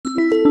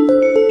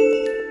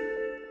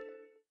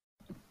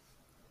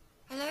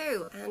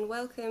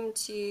welcome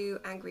to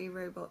Angry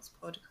Robots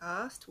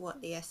podcast,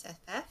 What the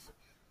SFF.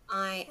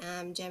 I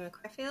am Gemma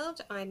Creffield.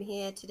 I'm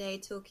here today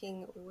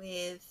talking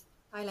with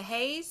Tyler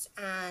Hayes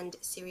and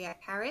Cyriac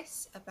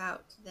Harris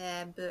about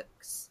their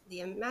books,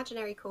 The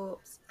Imaginary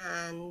Corpse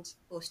and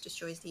Force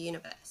Destroys the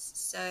Universe.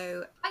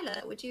 So,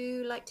 Tyler, would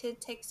you like to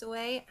take us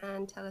away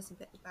and tell us a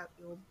bit about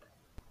your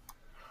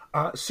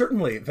book?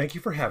 Certainly. Thank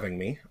you for having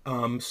me.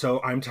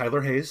 So I'm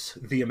Tyler Hayes.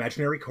 The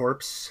Imaginary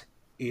Corpse.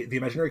 The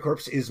Imaginary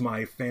Corpse is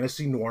my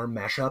fantasy noir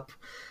mashup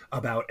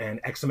about an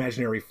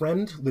ex-imaginary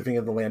friend living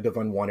in the land of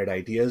unwanted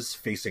ideas,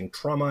 facing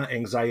trauma,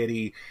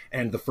 anxiety,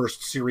 and the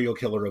first serial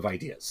killer of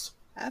ideas.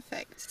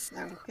 Perfect.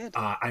 Sounds good.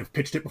 I've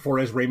pitched it before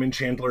as Raymond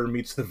Chandler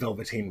meets the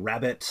Velveteen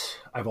Rabbit.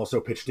 I've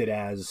also pitched it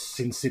as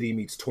Sin City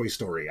meets Toy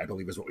Story, I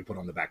believe is what we put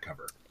on the back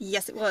cover.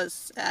 Yes, it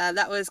was.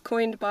 That was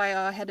coined by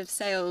our head of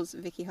sales,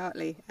 Vicky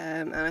Hartley,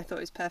 and I thought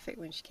it was perfect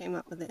when she came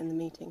up with it in the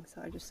meeting.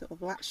 So I just sort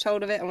of latched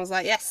hold of it and was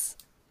like, yes,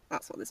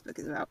 that's what this book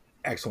is about.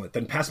 Excellent.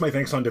 Then pass my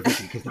thanks on to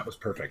Vicky, because that was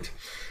perfect.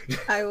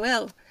 I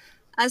will.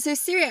 So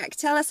Cyriac,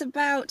 tell us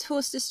about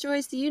Horse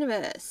Destroys the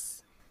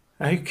Universe.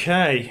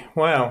 Okay,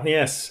 well,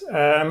 yes.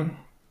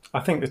 I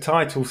think the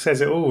title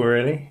says it all,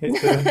 really.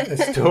 It's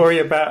a story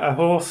about a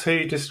horse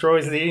who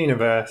destroys the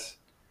universe.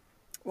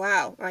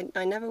 Wow,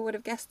 I never would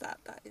have guessed that.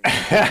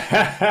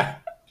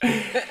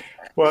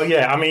 Well,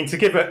 yeah, I mean, to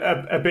give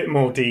a bit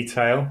more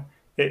detail,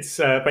 it's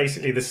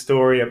basically the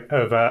story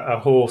of a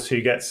horse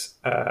who gets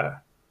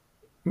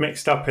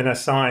mixed up in a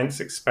science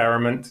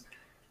experiment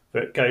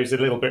that goes a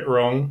little bit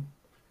wrong.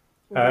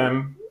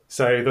 Mm-hmm.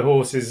 So the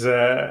horse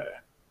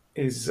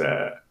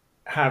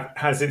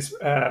has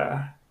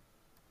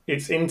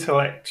its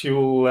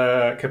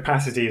intellectual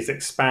capacity is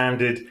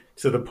expanded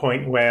to the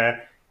point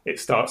where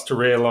it starts to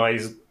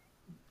realize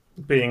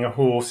being a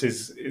horse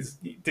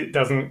it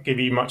doesn't give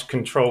you much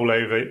control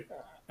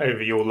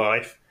over your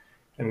life,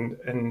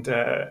 and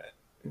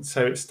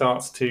so it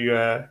starts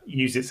to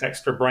use its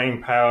extra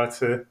brain power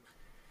to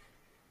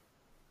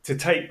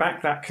take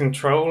back that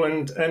control,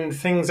 and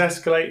things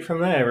escalate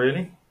from there,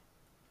 really.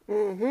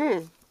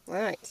 Mm-hmm.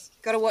 Right.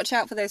 Got to watch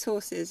out for those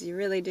horses. You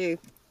really do.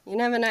 You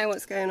never know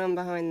what's going on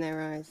behind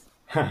their eyes.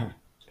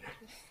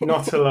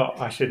 Not a lot,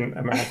 I shouldn't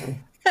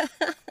imagine.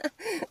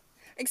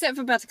 Except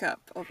for Buttercup,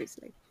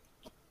 obviously.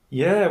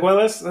 Yeah, well,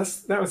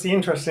 that was the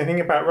interesting thing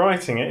about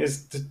writing it,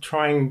 is to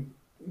try and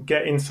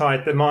get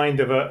inside the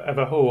mind of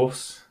a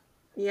horse.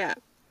 Yeah.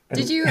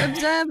 Did you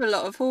observe a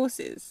lot of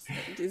horses?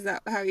 Is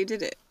that how you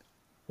did it?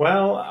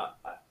 Well,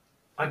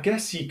 I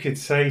guess you could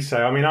say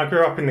so. I mean, I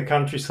grew up in the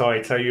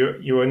countryside, so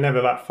you were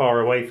never that far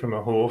away from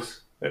a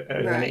horse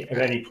at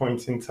any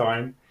point in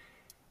time.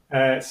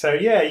 So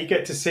yeah, you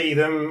get to see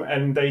them,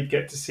 and they'd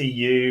get to see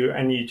you,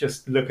 and you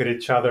just look at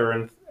each other,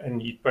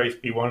 and you'd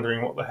both be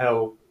wondering what the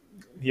hell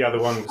the other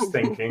one was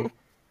thinking.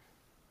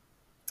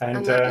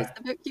 And that is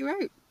the book you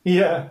wrote.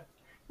 Yeah.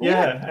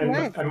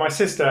 And my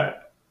sister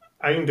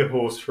owned a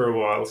horse for a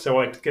while,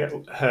 so I'd get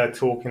her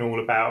talking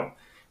all about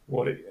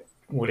what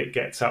it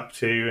gets up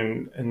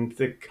to, and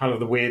the kind of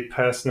the weird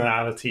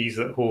personalities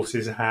that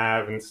horses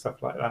have and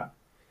stuff like that.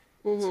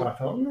 Mm-hmm. So I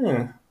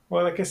thought,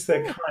 well, I guess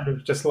they're kind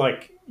of just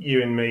like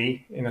you and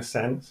me in a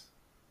sense.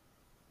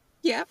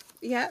 Yeah.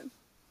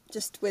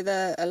 Just with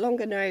a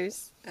longer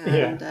nose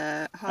and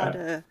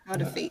harder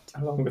feet.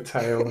 A longer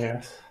tail,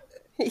 yes.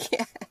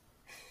 Yeah.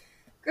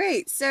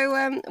 Great.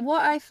 So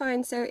what I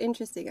find so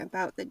interesting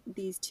about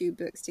these two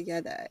books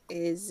together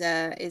is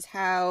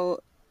how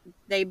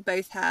they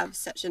both have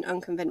such an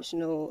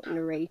unconventional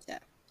narrator.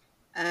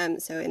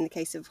 So in the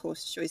case of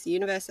Horse Destroys the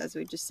Universe, as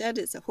we just said,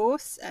 it's a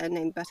horse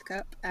named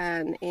Buttercup,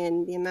 and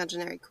in The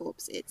Imaginary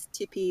Corpse, it's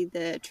Tippy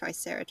the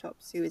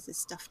Triceratops, who is a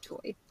stuffed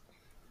toy.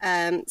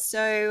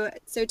 So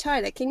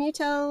Tyler, can you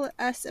tell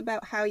us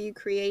about how you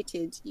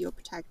created your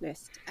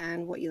protagonist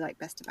and what you like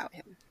best about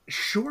him?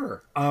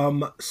 Sure.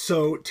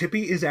 So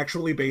Tippy is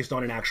actually based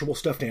on an actual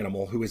stuffed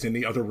animal who is in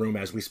the other room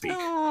as we speak.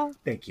 Aww.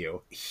 Thank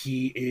you.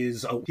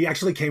 He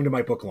actually came to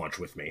my book launch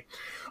with me.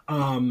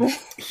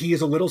 He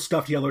is a little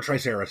stuffed yellow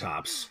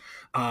Triceratops.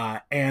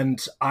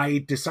 And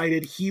I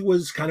decided he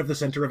was kind of the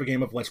center of a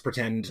game of Let's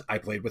Pretend I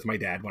played with my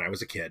dad when I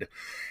was a kid.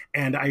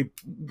 And I,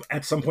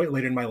 at some point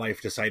later in my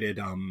life, decided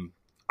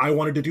I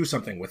wanted to do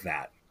something with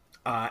that.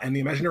 And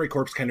the Imaginary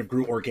Corpse kind of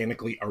grew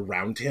organically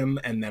around him.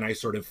 And then I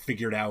sort of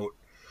figured out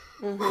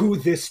who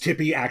this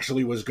Tippy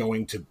actually was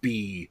going to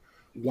be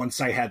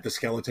once I had the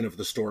skeleton of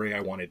the story I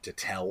wanted to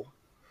tell.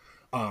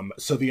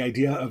 So the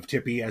idea of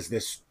Tippy as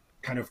this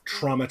kind of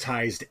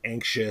traumatized,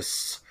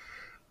 anxious,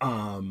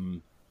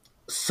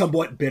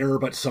 somewhat bitter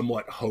but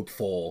somewhat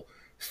hopeful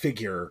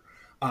figure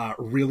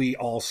really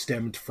all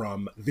stemmed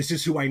from, this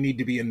is who I need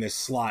to be in this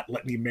slot.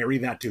 Let me marry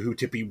that to who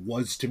Tippy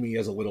was to me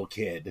as a little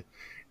kid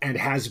and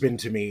has been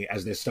to me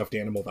as this stuffed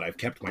animal that I've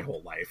kept my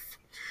whole life.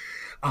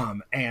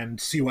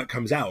 And see what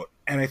comes out.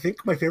 And I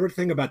think my favorite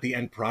thing about the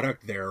end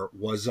product there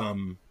was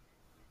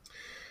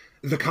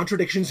the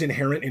contradictions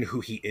inherent in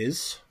who he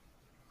is,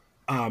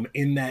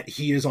 in that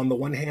he is, on the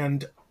one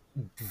hand,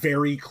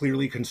 very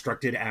clearly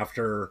constructed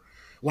after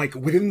like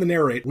within the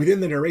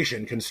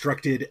narration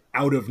constructed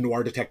out of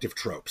noir detective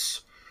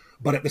tropes,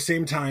 but at the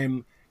same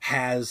time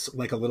has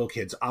like a little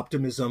kid's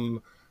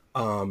optimism,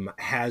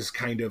 has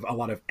kind of a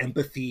lot of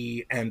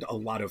empathy and a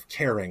lot of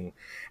caring,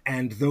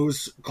 and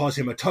those cause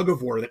him a tug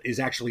of war that is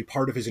actually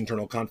part of his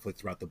internal conflict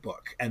throughout the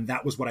book. And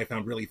that was what I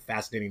found really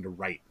fascinating to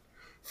write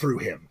through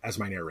him as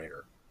my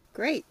narrator.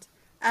 Great.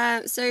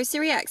 So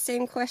Syriac,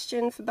 same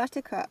question for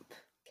Buttercup.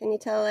 Can you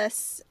tell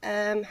us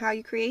how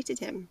you created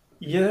him?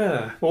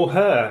 Yeah, or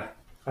her.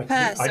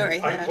 Her.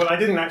 Well, I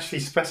didn't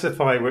actually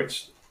specify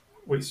which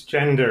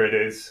gender it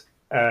is,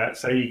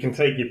 so you can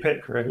take your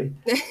pick, really.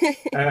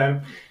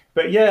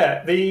 But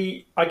yeah,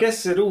 I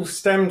guess it all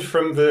stemmed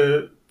from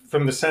the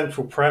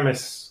central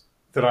premise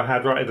that I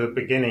had right at the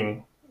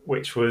beginning,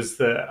 which was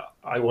that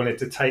I wanted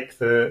to take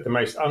the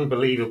most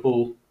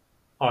unbelievable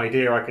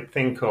idea I could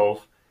think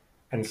of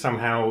and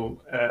somehow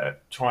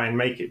try and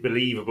make it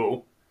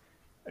believable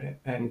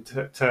and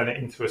turn it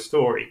into a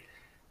story.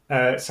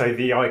 So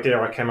the idea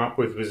I came up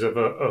with was of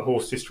a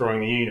horse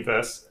destroying the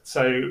universe.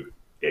 So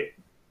it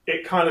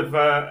kind of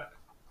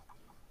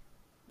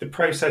the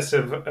process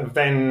of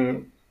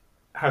then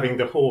having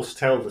the horse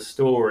tell the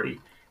story.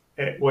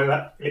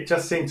 It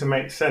just seemed to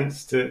make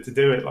sense to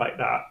do it like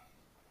that.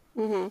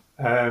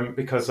 Mm-hmm.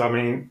 Because I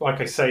mean, like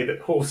I say,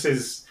 that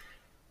horses,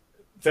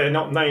 they're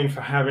not known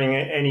for having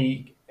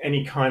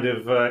any kind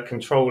of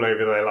control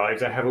over their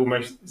lives. They have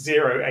almost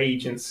zero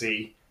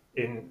agency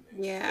in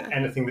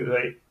anything that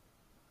they.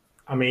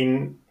 I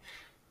mean,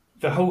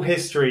 the whole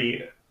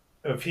history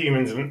of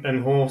humans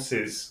and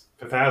horses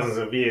for thousands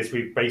of years,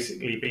 we've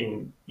basically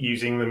been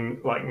using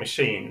them like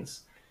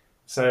machines.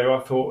 So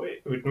I thought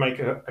it would make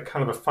a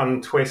kind of a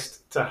fun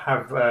twist to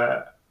have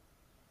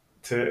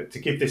to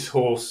give this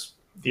horse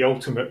the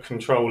ultimate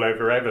control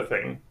over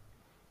everything.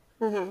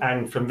 Mm-hmm.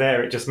 And from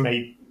there, it just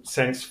made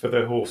sense for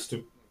the horse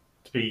to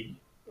be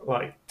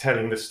like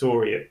telling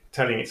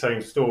its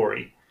own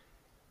story,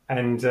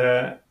 and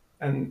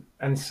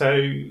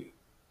so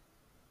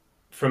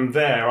from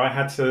there, I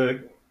had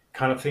to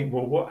kind of think,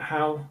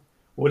 well,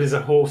 what is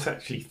a horse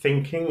actually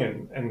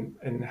thinking,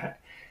 and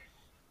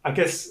I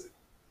guess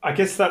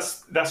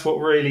that's what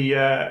really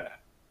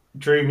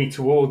drew me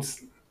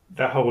towards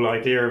the whole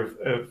idea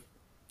of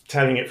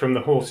telling it from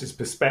the horse's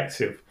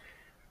perspective,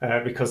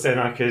 because then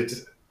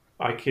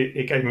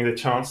it gave me the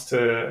chance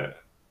to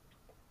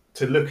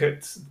look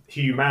at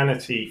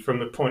humanity from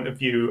the point of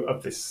view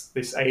of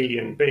this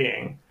alien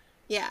being,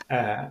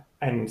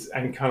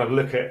 and kind of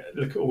look at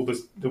all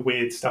the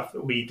weird stuff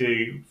that we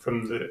do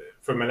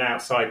from an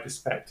outside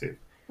perspective,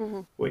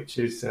 mm-hmm. which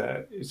is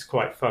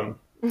quite fun.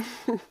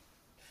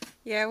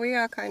 Yeah, we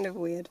are kind of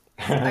weird.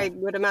 I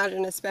would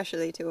imagine,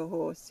 especially to a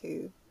horse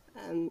who,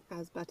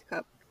 as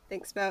Buttercup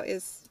thinks about,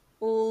 is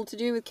all to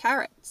do with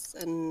carrots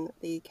and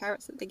the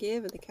carrots that they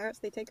give and the carrots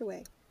they take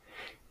away.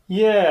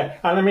 Yeah,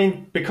 and I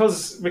mean,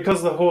 because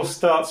the horse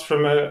starts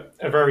from a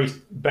very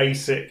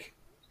basic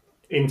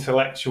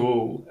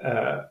intellectual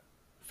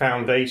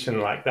foundation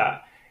like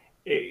that,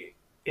 it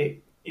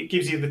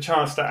gives you the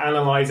chance to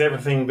analyze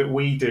everything that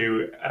we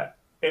do,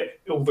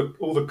 all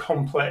the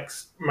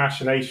complex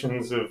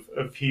machinations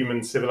of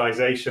human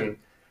civilization,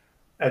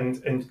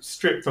 and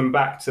strip them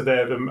back to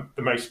the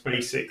most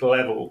basic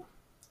level,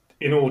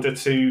 in order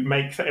to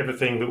make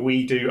everything that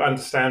we do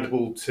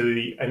understandable to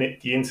the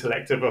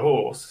intellect of a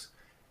horse.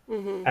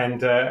 Mm-hmm.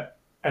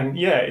 And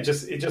yeah, it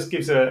just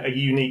gives a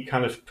unique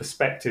kind of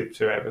perspective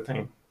to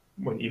everything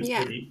when you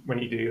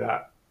do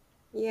that.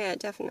 Yeah,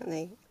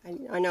 definitely.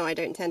 I know I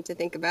don't tend to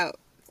think about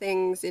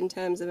things in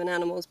terms of an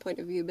animal's point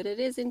of view, but it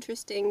is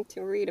interesting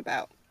to read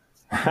about.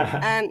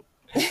 Well,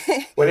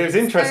 it was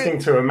interesting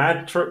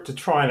to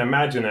try and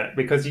imagine it,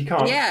 because you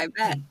can't. Yeah, I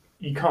bet.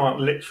 You can't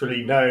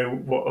literally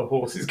know what a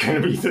horse is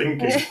going to be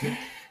thinking,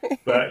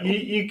 but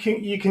you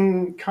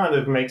can kind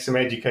of make some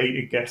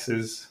educated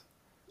guesses.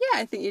 Yeah,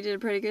 I think you did a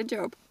pretty good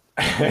job.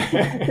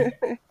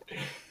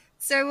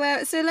 So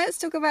let's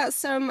talk about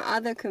some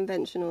other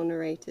unconventional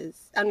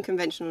narrators, in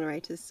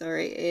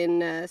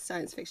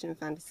science fiction and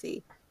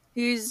fantasy.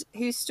 Whose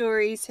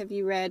stories have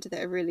you read that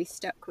have really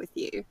stuck with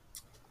you?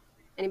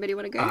 Anybody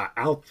want to go?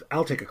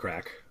 I'll take a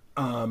crack.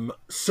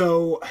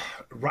 So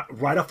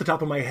right off the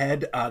top of my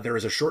head, there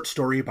is a short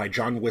story by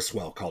John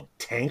Wiswell called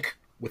Tank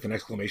with an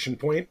exclamation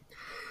point,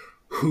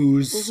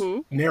 whose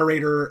mm-hmm.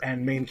 narrator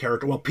and main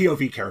character, well,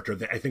 POV character,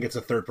 I think it's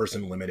a third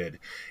person limited,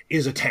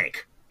 is a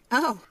tank.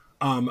 Oh.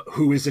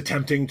 Who is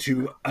attempting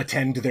to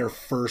attend their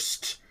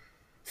first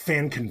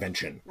fan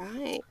convention.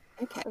 Right.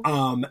 Okay.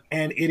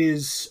 And it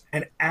is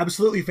an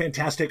absolutely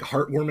fantastic,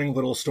 heartwarming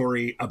little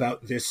story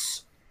about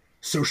this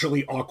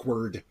socially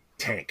awkward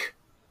tank.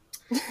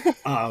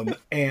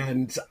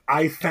 And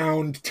I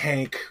found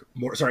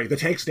the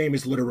tank's name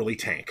is literally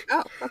Tank.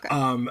 Oh,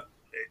 okay.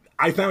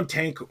 I found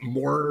Tank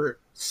more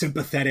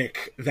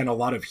sympathetic than a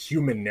lot of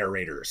human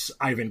narrators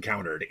I've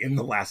encountered in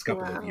the last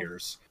couple of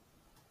years.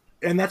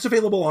 And that's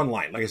available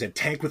online. Like I said,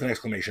 Tank with an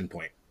exclamation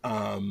point.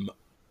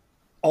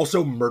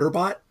 Also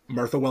Murderbot,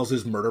 Martha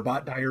Wells's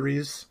Murderbot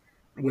Diaries,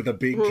 with a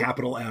big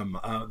capital M,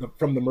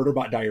 from the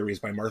Murderbot Diaries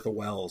by Martha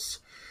Wells,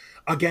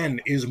 again,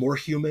 is more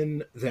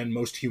human than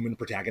most human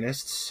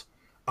protagonists.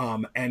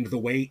 And the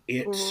way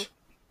it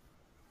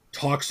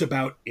talks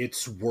about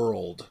its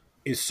world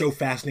is so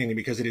fascinating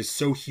because it is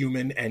so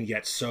human and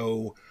yet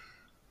so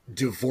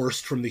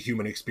divorced from the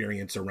human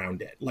experience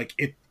around it. Like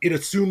it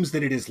assumes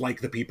that it is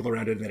like the people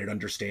around it and that it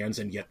understands,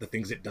 and yet the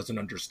things it doesn't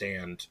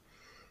understand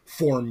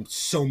form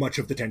so much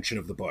of the tension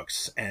of the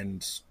books.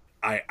 And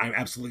I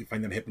absolutely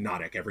find them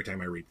hypnotic every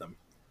time I read them.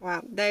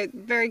 Wow, they're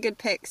very good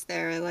picks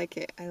there. I like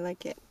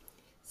it.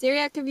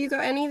 Syriac, have you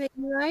got any that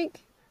you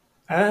like?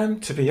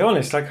 To be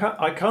honest,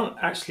 I can't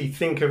actually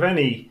think of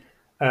any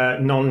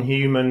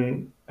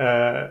non-human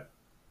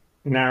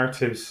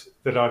narratives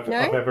that I've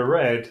ever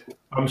read.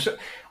 I'm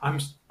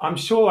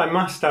sure I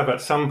must have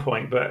at some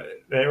point, but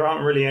there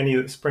aren't really any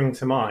that spring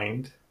to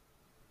mind.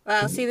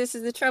 Well, see, this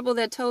is the trouble.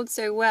 They're told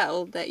so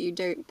well that you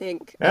don't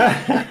think,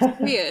 that's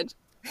weird.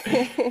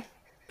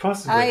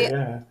 Possibly,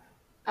 yeah.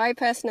 I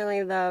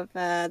personally love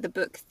The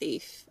Book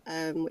Thief,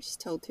 which is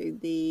told through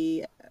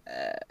the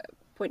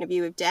point of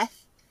view of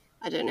death.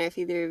 I don't know if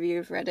either of you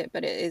have read it,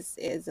 but it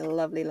is a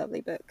lovely,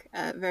 lovely book.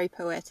 Very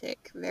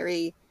poetic,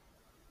 very,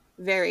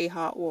 very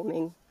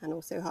heartwarming, and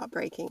also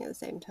heartbreaking at the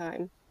same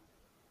time.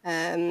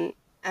 And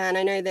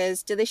I know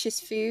there's Delicious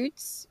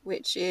Foods,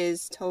 which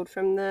is told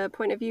from the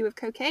point of view of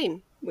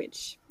cocaine,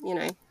 which,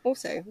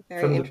 also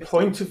very from interesting. From the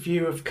point of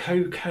view of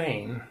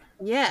cocaine?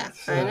 Yeah,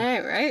 I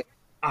know, right?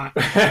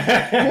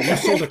 You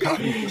sold a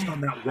copy just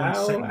on that one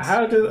sentence.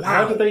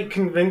 How do they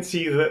convince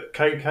you that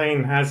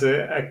cocaine has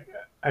a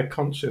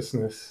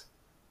consciousness?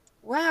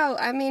 Wow,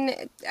 I mean,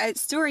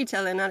 it's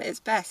storytelling at its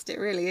best. It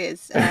really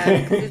is.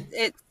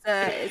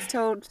 It's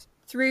told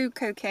through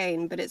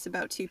cocaine, but it's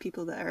about two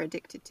people that are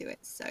addicted to it.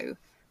 So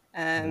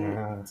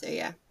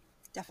yeah,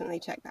 definitely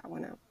check that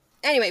one out.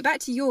 Anyway,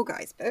 back to your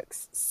guys'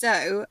 books.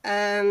 So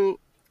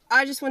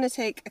I just want to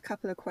take a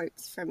couple of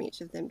quotes from each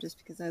of them, just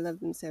because I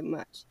love them so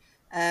much.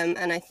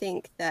 And I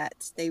think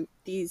that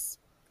these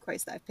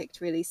quotes that I've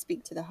picked really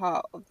speak to the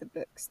heart of the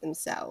books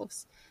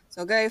themselves.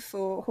 So I'll go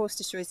for Horse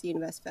Destroys the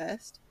Universe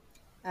first.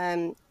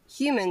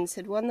 Humans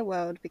had won the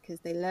world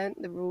because they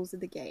learnt the rules of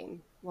the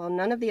game, while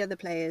none of the other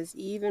players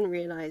even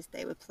realised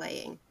they were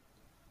playing.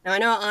 Now, I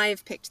know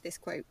I've picked this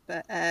quote,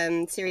 but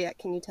Syriac,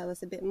 can you tell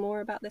us a bit more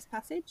about this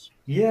passage?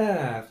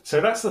 Yeah, so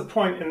that's the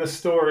point in the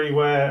story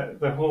where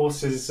the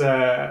horse has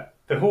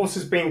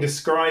been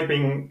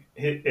describing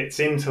its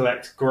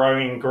intellect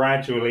growing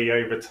gradually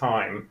over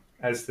time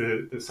as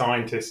the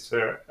scientists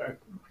are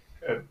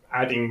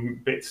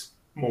adding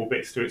more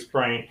bits to its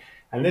brain.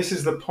 And this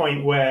is the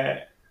point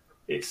where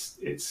it's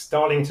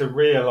starting to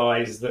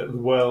realise that the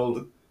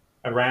world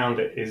around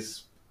it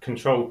is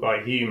controlled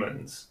by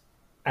humans.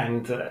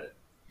 And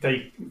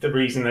the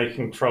reason they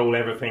control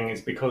everything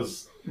is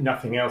because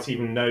nothing else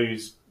even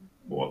knows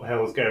what the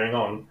hell is going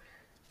on.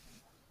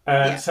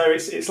 So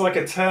it's like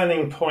a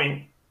turning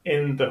point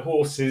in the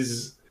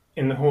horse's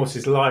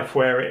life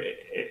where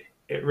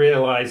it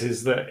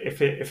realizes that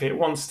if it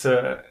wants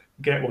to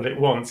get what it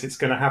wants, it's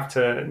going to have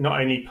to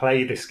not only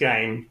play this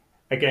game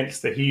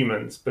against the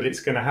humans, but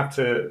it's going to have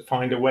to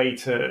find a way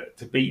to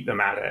beat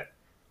them at it.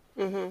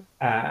 Mm-hmm.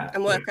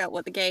 And work out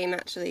what the game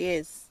actually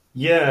is.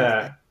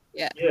 Yeah.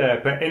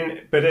 But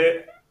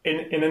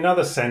in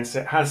another sense,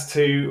 it has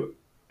to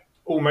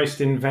almost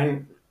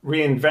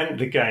reinvent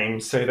the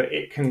game so that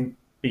it can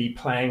be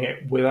playing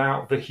it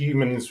without the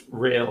humans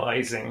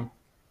realizing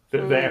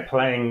that they're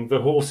playing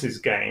the horse's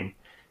game.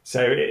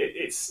 So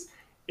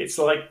it's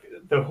like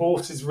the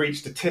horse has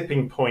reached a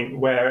tipping point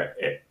where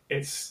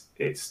it's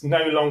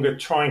no longer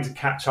trying to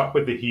catch up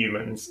with the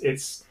humans.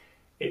 It's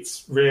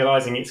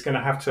realizing it's going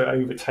to have to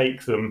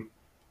overtake them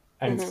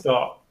and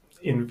start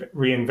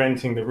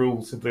reinventing the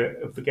rules of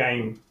the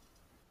game.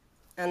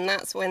 And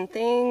that's when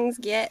things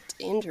get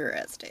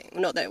interesting.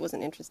 Well, not that it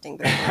wasn't interesting,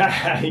 but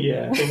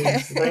yeah,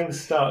 things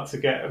start to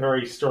get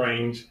very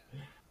strange.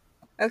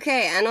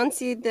 Okay, and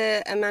onto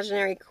the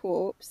imaginary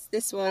corpse.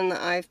 This one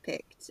that I've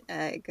picked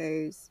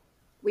goes,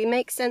 "We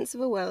make sense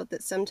of a world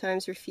that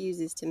sometimes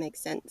refuses to make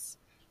sense.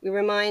 We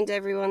remind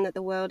everyone that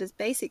the world is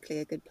basically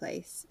a good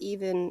place,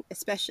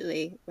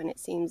 especially when it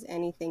seems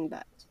anything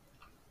but."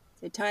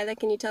 So Tyler,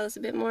 can you tell us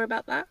a bit more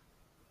about that?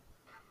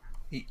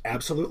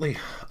 Absolutely.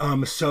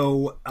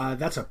 So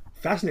that's a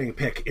fascinating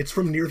pick. It's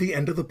from near the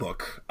end of the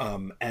book,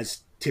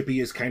 as Tippy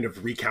is kind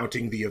of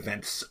recounting the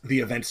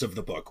events of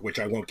the book, which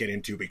I won't get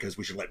into because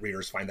we should let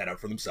readers find that out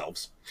for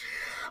themselves.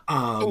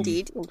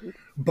 Indeed.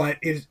 But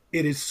it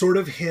is sort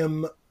of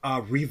him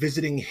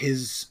revisiting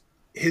his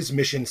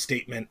mission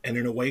statement, and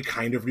in a way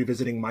kind of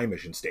revisiting my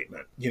mission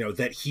statement.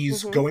 That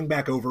he's going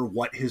back over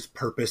what his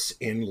purpose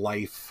in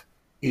life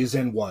is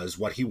and was,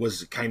 what he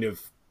was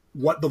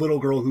what the little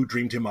girl who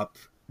dreamed him up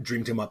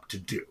to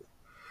do,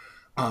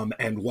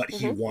 and what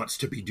he wants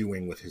to be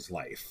doing with his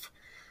life.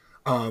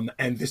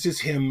 And this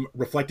is him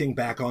reflecting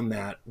back on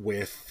that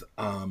with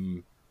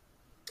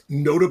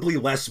notably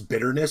less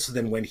bitterness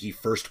than when he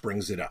first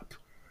brings it up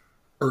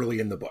early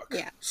in the book.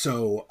 Yeah.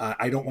 So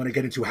I don't want to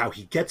get into how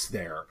he gets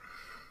there,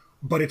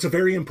 But it's a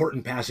very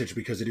important passage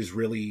because it is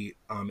really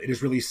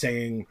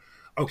saying,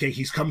 okay,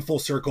 he's come full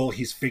circle.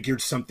 He's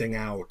figured something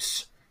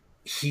out.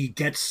 He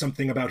gets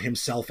something about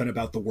himself and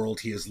about the world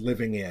he is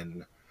living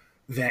in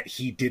that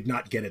he did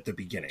not get at the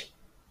beginning.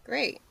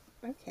 Great.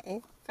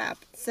 Okay, fab.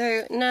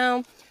 So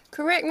now,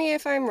 correct me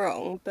if I'm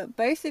wrong, but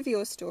both of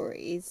your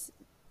stories,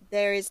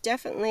 there is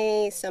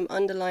definitely some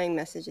underlying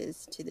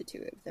messages to the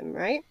two of them,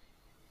 right?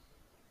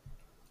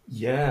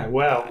 Yeah,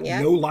 well,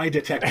 Yeah. No lie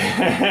detected.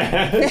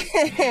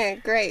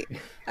 Great.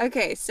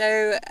 Okay,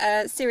 so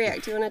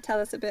Syriac, do you want to tell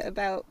us a bit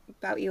about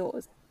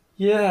yours?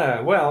 yeah,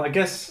 well, I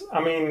guess,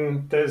 I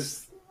mean,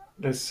 there's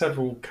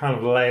several kind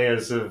of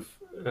layers of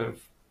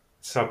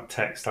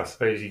subtext, I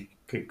suppose you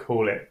could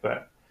call it,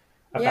 but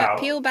Yeah, about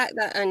peel back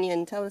that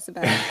onion. Tell us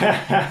about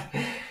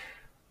it.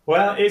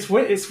 well, it's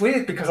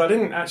weird because I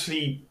didn't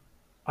actually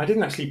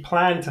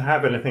plan to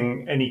have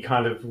any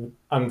kind of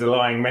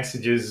underlying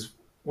messages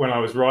when I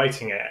was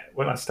writing it.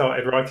 When I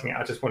started writing it,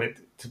 I just wanted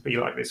it to be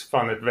like this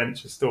fun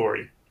adventure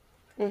story,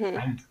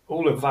 and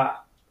all of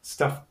that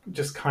stuff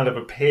just kind of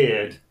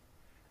appeared.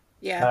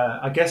 Yeah.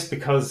 I guess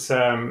because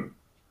of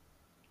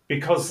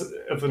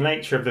the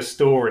nature of the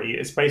story,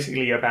 it's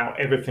basically about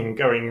everything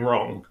going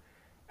wrong,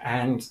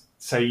 and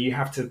so you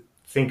have to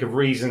think of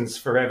reasons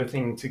for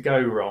everything to go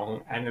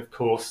wrong, and of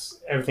course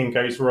everything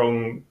goes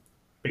wrong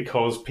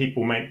because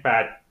people make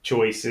bad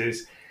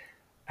choices,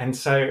 and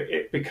so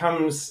it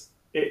kind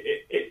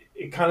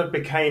of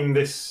became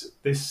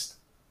this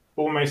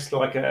almost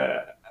like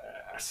a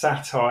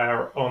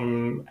satire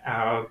on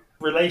our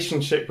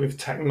relationship with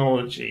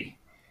technology.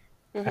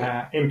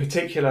 In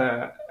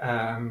particular,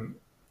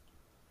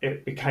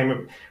 it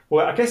became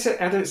I guess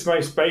at its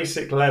most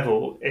basic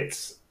level,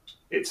 it's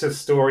a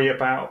story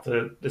about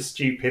the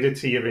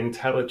stupidity of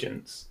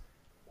intelligence.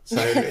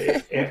 So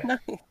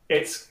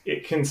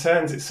it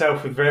concerns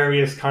itself with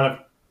various kind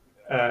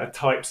of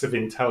types of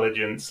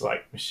intelligence,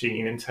 like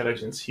machine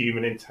intelligence,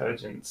 human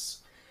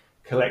intelligence,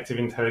 collective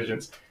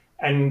intelligence,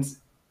 and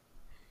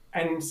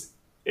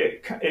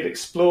it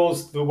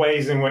explores the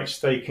ways in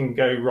which they can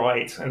go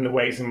right and the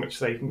ways in which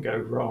they can go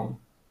wrong.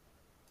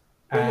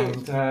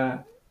 And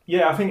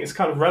yeah, I think it's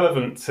kind of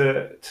relevant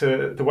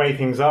to the way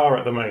things are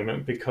at the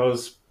moment,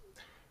 because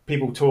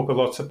people talk a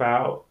lot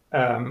about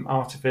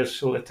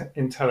artificial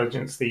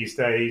intelligence these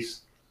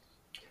days,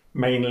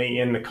 mainly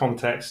in the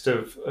context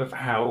of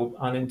how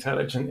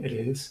unintelligent it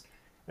is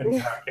and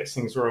how it gets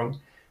things wrong.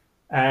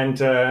 And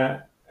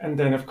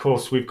then, of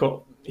course, we've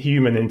got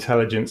human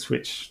intelligence,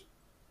 which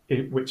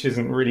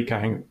isn't really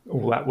going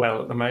all that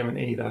well at the moment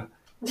either.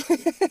 So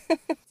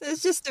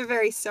it's just a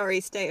very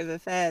sorry state of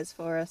affairs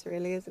for us,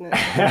 really, isn't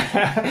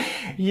it?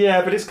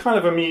 Yeah, but it's kind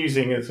of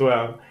amusing as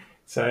well.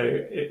 So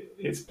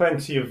it's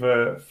plenty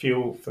of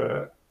fuel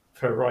for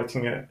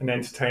writing an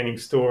entertaining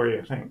story,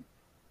 I think.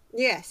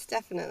 Yes,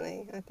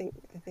 definitely. I think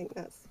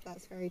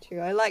that's very true.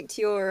 I liked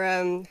your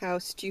how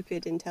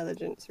stupid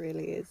intelligence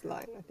really is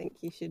line. I think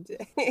you should you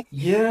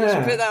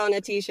should put that on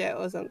a t-shirt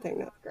or something.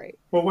 That's great.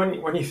 Well,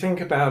 when you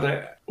think about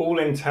it, all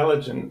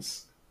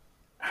intelligence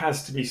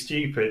has to be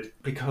stupid,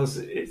 because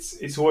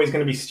it's always going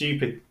to be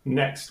stupid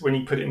next when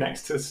you put it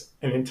next to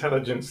an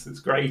intelligence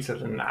that's greater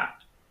than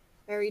that.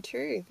 Very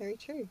true. Very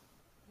true.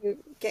 You're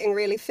getting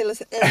really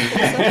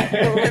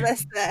philosophical with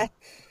us there.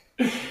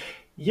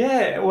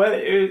 Yeah, well,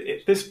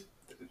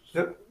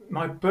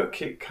 my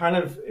book, it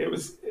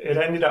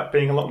ended up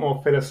being a lot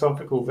more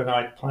philosophical than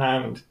I'd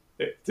planned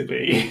it to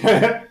be.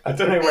 I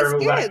don't know where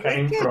all that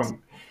came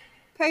from.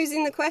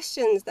 Posing the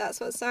questions, that's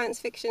what science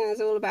fiction is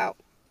all about.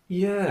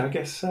 Yeah, I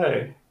guess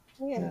so.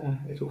 Yeah,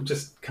 it all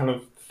just kind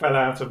of fell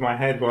out of my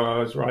head while I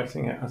was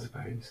writing it, I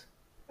suppose.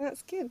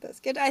 That's good.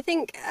 That's good. I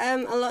think a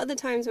lot of the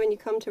times when you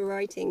come to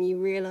writing, you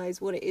realise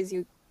what it is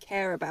you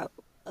care about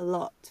a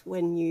lot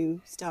when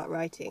you start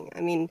writing.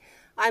 I mean,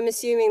 I'm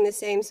assuming the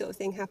same sort of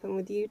thing happened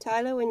with you,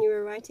 Tyler, when you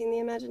were writing The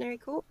Imaginary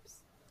Corpse?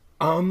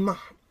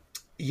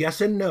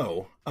 Yes and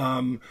no.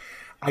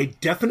 I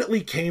definitely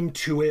came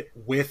to it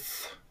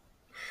with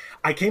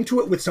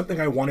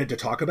something I wanted to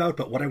talk about,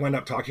 but what I wound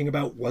up talking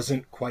about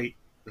wasn't quite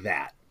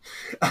that.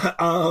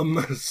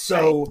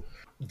 So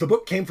the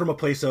book came from a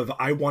place of,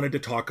 I wanted to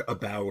talk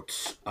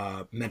about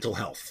mental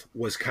health.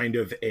 Was kind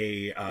of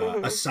a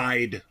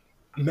side.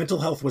 Mental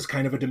health was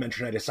kind of a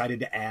dimension I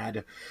decided to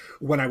add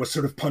when I was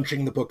sort of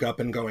punching the book up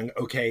and going,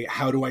 okay,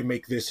 how do I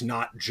make this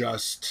not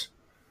just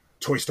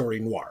Toy Story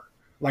noir?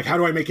 Like, how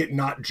do I make it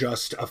not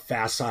just a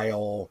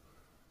facile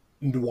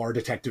noir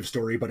detective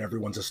story, but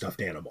everyone's a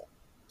stuffed animal?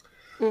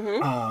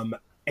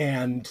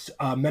 And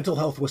mental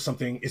health is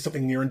something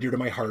near and dear to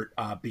my heart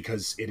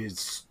because it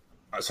is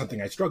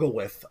something I struggle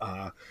with.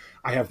 I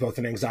have both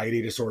an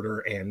anxiety disorder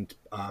and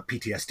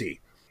PTSD.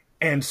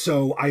 And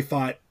so I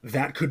thought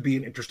that could be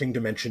an interesting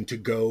dimension to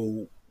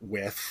go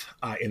with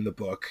in the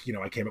book. You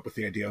know, I came up with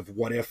the idea of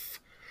what if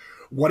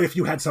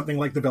you had something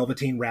like the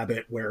Velveteen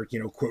Rabbit, where, you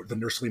know, quote, the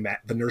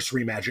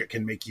nursery magic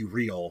can make you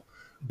real,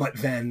 but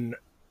then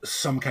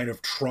some kind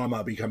of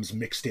trauma becomes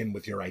mixed in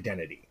with your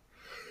identity.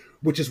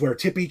 which is where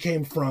Tippy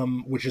came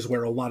from, which is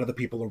where a lot of the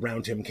people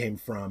around him came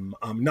from.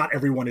 Not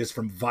everyone is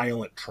from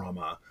violent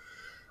trauma.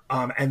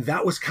 And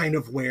that was kind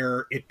of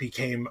where it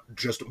became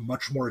just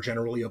much more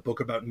generally a book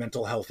about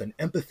mental health and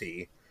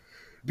empathy,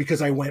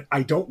 because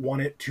I don't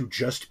want it to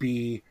just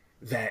be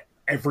that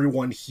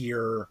everyone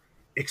here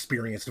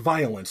experienced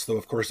violence, though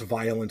of course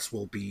violence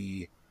will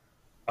be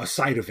a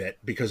side of it,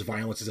 because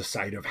violence is a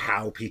side of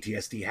how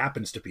PTSD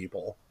happens to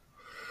people.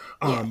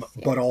 Yes.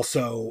 But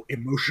also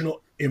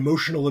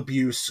emotional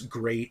abuse,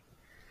 great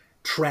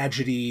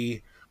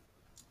tragedy,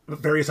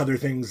 various other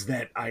things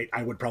that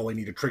I would probably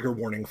need a trigger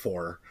warning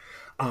for.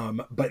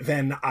 But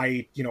then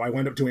I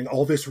wound up doing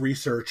all this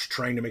research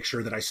trying to make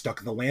sure that I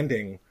stuck the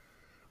landing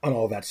on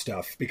all that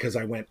stuff, because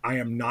I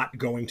am not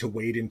going to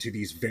wade into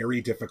these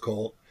very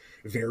difficult,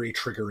 very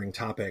triggering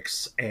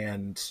topics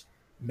and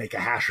make a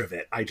hash of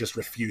it. I just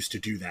refuse to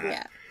do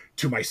that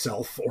to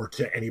myself or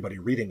to anybody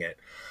reading it.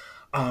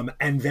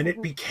 And then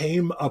it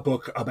became a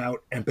book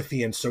about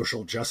empathy and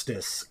social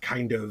justice,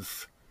 kind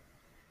of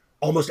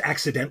almost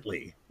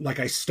accidentally. Like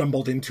I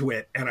stumbled into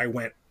it and I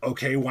went,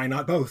 okay, why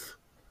not both?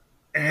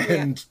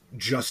 And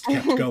just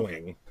kept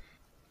going.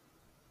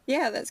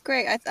 Yeah, that's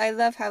great. I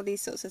love how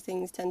these sorts of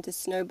things tend to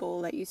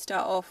snowball. Like you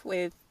start off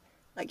with,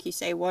 like you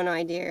say, one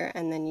idea,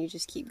 and then you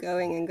just keep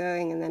going and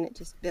going, and then it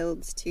just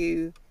builds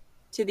to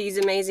these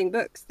amazing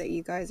books that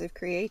you guys have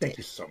created. Thank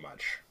you so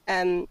much.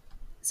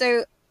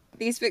 So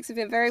these books have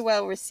been very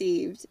well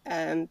received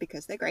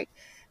because they're great.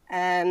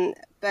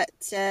 But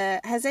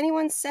has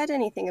anyone said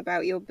anything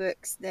about your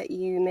books that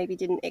you maybe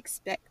didn't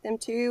expect them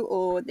to,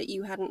 or that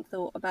you hadn't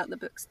thought about the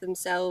books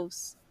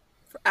themselves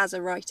as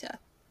a writer?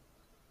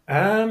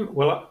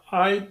 Well,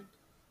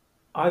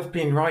 I've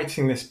been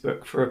writing this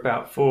book for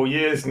about 4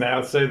 years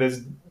now, so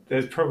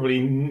there's probably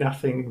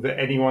nothing that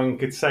anyone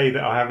could say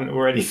that I haven't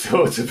already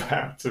thought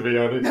about, to be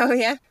honest. Oh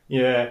yeah.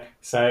 Yeah.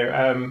 So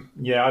I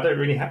don't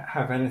really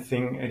have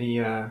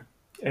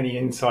any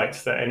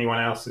insights that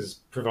anyone else has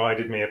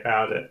provided me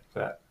about it.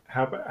 But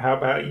how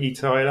about you,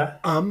 Tyler?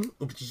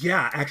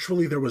 Yeah,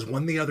 actually, there was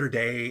one the other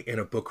day in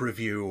a book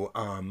review.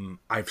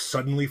 I've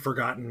suddenly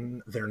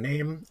forgotten their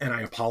name, and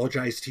I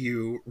apologize to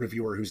you,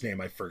 reviewer, whose name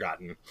I've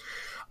forgotten,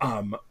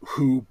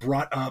 who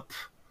brought up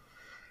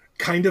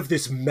kind of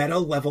this meta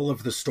level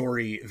of the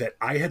story that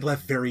I had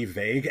left very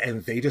vague,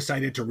 and they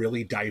decided to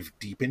really dive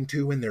deep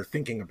into in their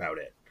thinking about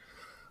it.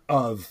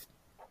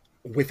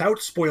 Without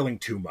spoiling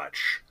too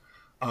much,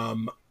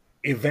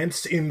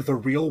 events in the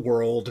real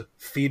world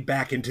feed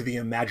back into the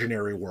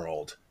imaginary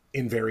world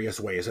in various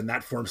ways, and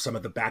that forms some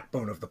of the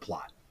backbone of the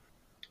plot.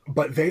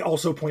 But they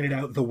also pointed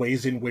out the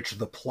ways in which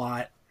the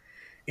plot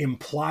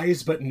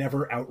implies but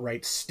never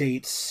outright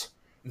states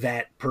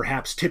that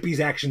perhaps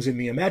Tippy's actions in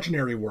the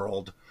imaginary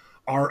world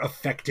are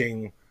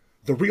affecting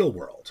the real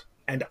world.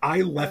 And I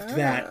left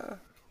that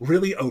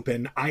really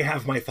open. I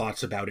have my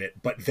thoughts about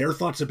it, but their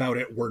thoughts about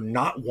it were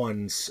not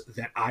ones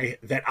that I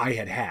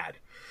had.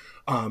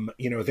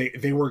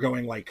 They were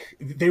going like,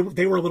 they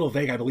were a little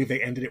vague. I believe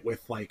they ended it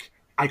with like,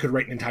 I could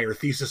write an entire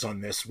thesis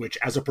on this, which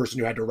as a person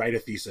who had to write a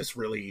thesis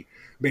really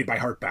made my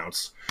heart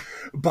bounce.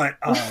 But,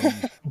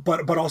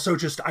 but also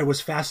just, I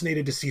was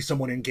fascinated to see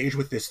someone engage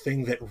with this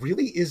thing that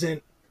really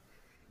isn't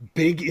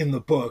big in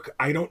the book.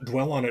 I don't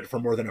dwell on it for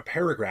more than a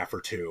paragraph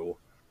or two,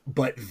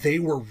 but they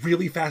were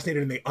really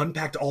fascinated and they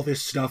unpacked all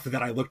this stuff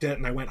that I looked at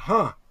and I went,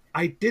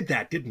 I did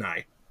that, didn't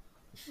I?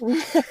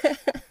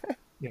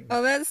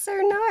 Oh, that's so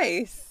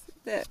nice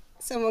that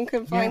someone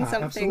can find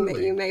something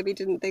that you maybe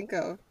didn't think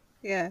of.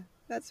 Yeah,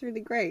 that's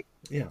really great.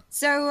 Yeah.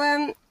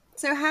 So,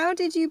 so how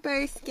did you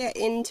both get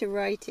into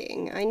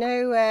writing? I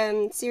know,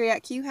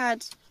 Cyriac, you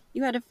had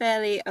a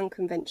fairly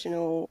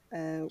unconventional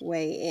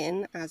way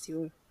in, as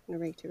your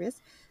narrator is,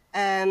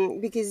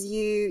 because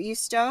you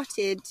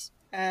started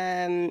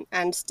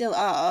and still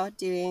are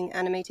doing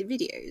animated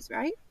videos,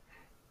 right?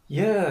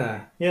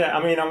 Yeah.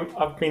 I mean,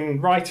 I've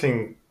been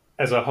writing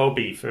as a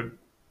hobby for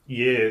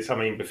years. I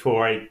mean,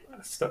 before I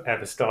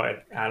ever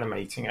started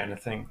animating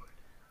anything.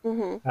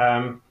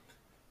 Mm-hmm.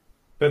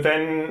 But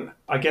then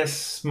I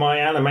guess my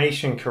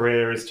animation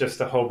career is just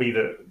a hobby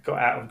that got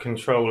out of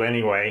control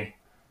anyway.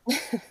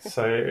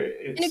 So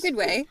it's, in a good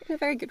way, in a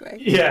very good way.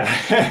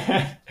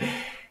 Yeah.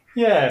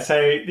 Yeah.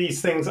 So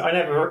these things, I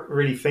never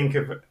really think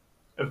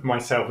of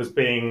myself as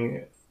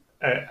being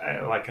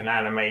like an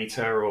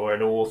animator or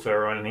an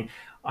author or anything.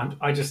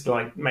 I just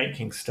like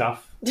making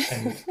stuff,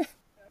 and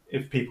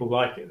if people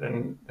like it,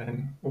 then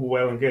all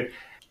well and good.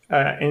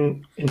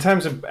 In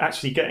terms of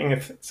actually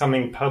getting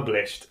something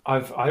published,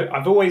 I've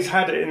always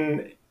had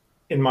it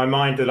in my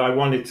mind that I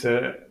wanted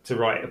to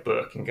write a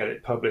book and get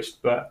it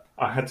published, but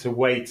I had to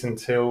wait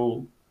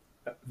until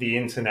the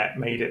internet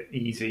made it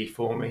easy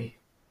for me.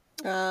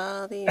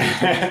 Oh, the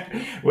internet.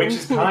 Which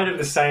is kind of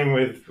the same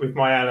with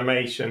my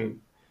animation.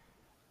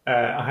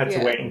 I had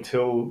to wait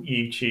until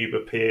YouTube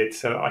appeared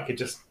so I could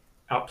just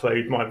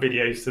upload my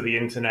videos to the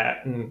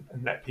internet and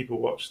let people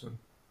watch them.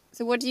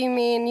 So what do you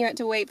mean you had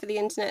to wait for the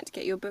internet to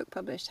get your book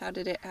published? How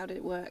did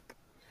it work?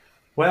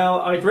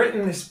 Well, I'd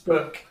written this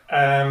book,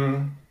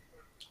 and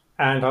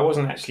and I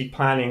wasn't actually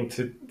planning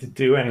to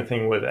do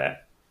anything with it.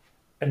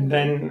 And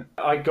then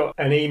I got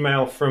an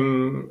email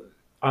from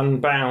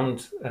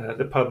Unbound,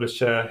 the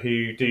publisher,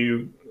 who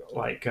do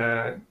like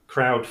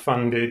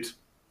crowd-funded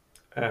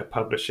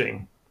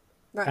publishing,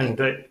 Right.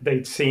 and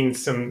they'd seen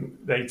some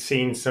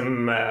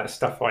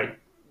stuff I'd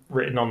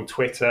written on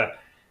Twitter,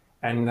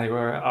 and they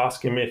were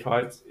asking me if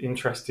I was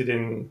interested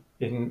in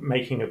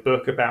making a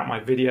book about my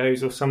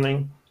videos or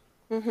something.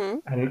 Mm-hmm.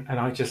 And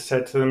I just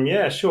said to them,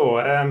 yeah,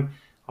 sure.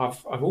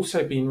 I've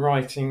also been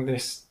writing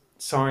this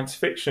science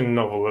fiction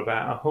novel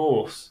about a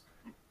horse.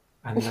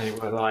 And they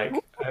were like,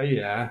 oh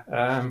yeah,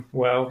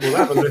 well, we'll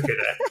have a look at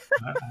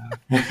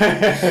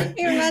Can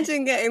you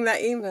imagine getting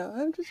that email?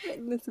 I'm just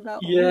writing this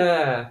about.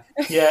 yeah,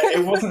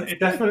 it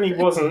definitely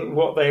wasn't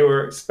what they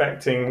were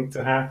expecting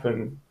to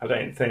happen, I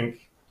don't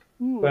think.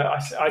 But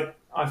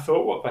I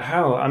thought, what the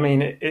hell? I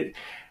mean,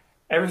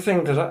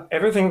 everything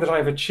that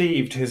I've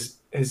achieved has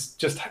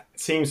just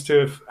seems to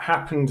have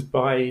happened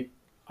by,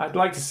 I'd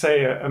like to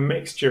say, a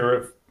mixture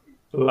of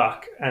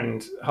luck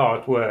and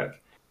hard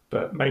work,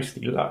 but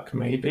mostly luck,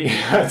 maybe.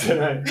 I don't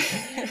know.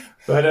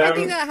 But I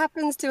think that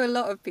happens to a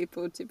lot of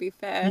people, to be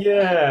fair.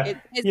 Yeah,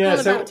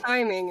 it's all about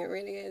timing. It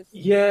really is.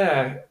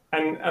 Yeah,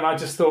 and I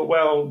just thought,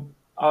 well,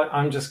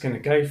 I'm just going to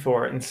go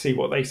for it and see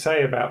what they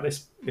say about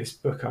this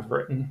book I've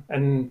written.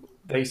 And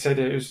they said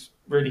it was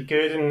really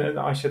good, and that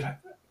I should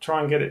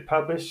try and get it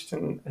published,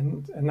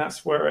 and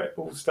that's where it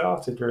all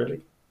started,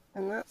 really.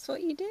 And that's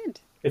what you did.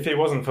 If it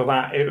wasn't for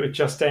that, it would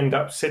just end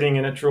up sitting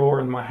in a drawer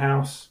in my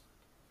house,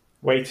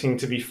 waiting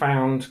to be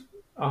found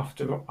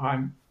after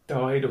I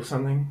died or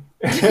something.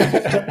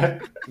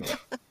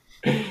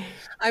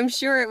 I'm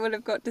sure it would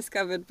have got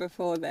discovered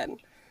before then.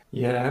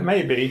 Yeah,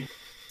 maybe.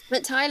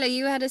 But Tyler,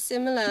 you had a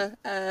similar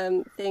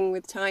thing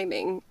with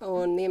timing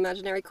on The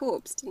Imaginary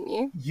Corpse, didn't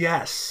you?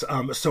 Yes.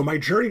 So my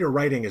journey to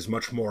writing is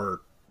much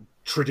more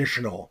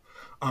traditional,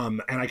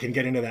 and I can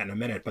get into that in a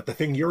minute. But the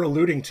thing you're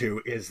alluding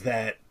to is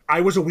that I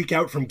was a week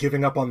out from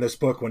giving up on this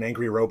book when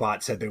Angry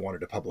Robot said they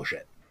wanted to publish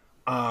it.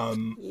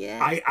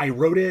 I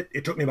wrote it.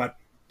 It took me about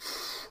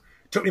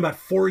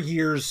 4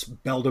 years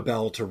bell to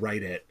bell to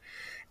write it.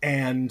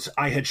 And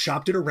I had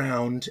shopped it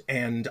around,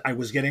 and I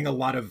was getting a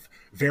lot of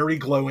very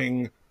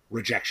glowing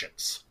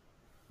rejections.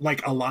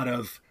 Like a lot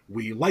of,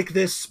 we like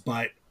this,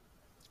 but...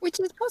 Which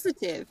is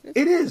positive.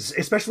 It is,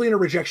 especially in a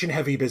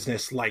rejection-heavy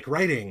business like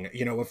writing.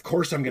 You know, of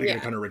course I'm going to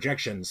get a ton of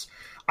rejections.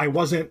 I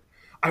wasn't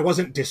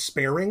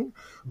despairing,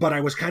 but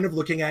I was kind of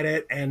looking at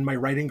it, and my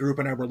writing group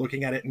and I were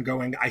looking at it and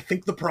going, I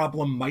think the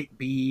problem might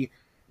be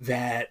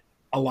that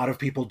a lot of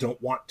people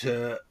don't want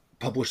to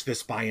publish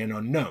this by an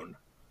unknown.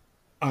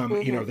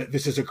 You know, that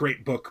this is a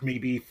great book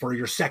maybe for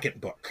your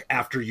second book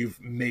after you've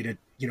made a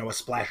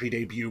splashy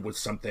debut with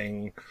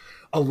something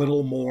a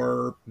little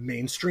more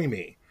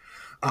mainstreamy.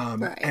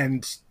 Right.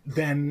 And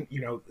then,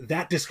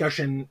 that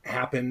discussion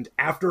happened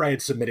after I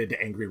had submitted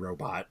to Angry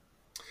Robot.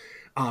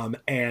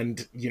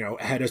 And,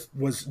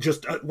 was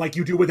just like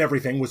you do with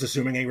everything, was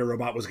assuming Angry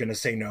Robot was going to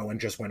say no and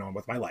just went on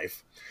with my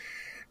life.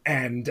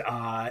 And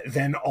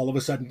then all of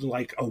a sudden,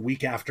 like a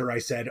week after, I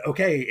said,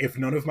 okay, if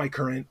none of my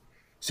current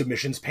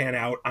submissions pan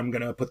out, I'm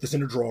going to put this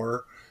in a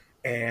drawer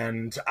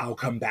and I'll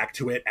come back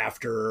to it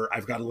after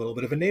I've got a little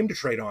bit of a name to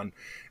trade on.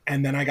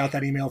 And then I got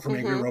that email from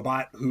Angry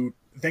Robot who,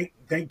 thank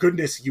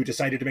goodness you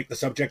decided to make the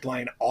subject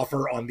line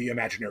offer on the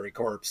Imaginary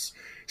Corpse.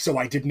 So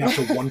I didn't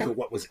have to wonder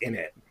what was in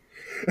it.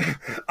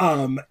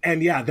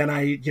 And yeah, then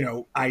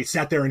I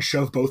sat there and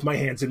shoved both my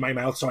hands in my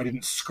mouth so I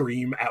didn't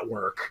scream at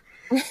work.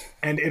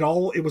 And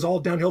it was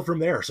all downhill from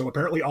there. So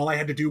apparently all I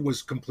had to do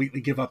was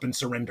completely give up and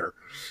surrender.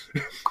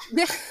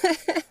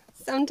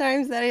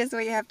 Sometimes that is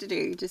what you have to do.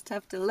 You just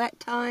have to let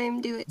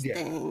time do its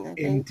thing, I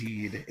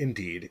think.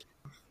 Indeed.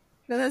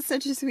 Well, that's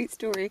such a sweet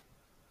story.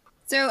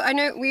 So I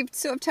know we've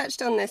sort of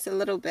touched on this a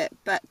little bit,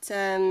 but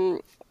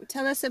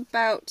tell us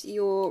about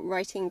your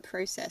writing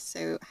process.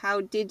 So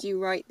how did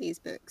you write these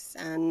books?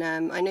 And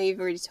I know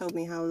you've already told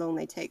me how long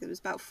they take. It was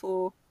about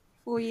four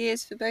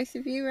years for both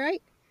of you,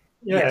 right?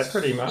 Yeah, yes.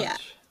 Pretty much.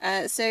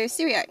 Yeah. So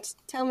Cyriac,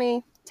 tell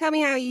me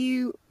how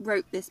you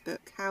wrote this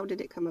book. How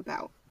did it come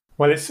about?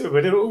 Well,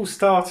 it all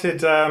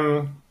started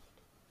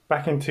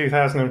back in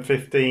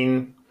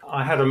 2015.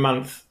 I had a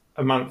month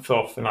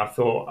off, and I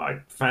thought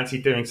I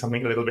fancied doing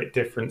something a little bit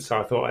different.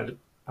 So I thought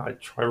I'd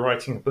try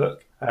writing a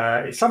book.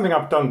 It's something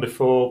I've done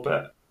before,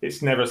 but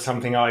it's never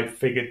something I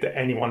figured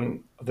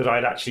that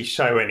I'd actually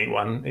show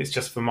anyone. It's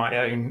just for my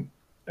own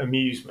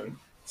amusement.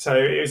 So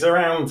it was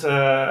around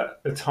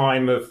the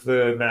time of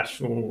the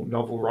National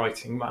Novel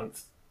Writing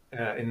Month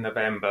in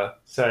November.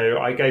 So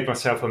I gave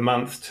myself a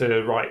month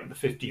to write the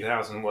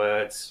 50,000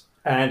 words.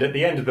 And at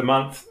the end of the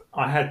month,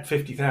 I had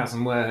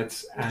 50,000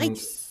 words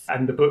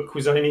and the book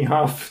was only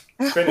half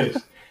finished.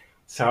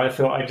 So I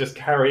thought I'd just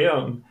carry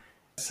on.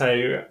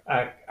 So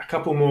a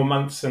couple more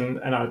months and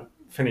I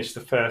finished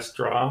the first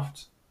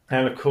draft.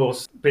 And of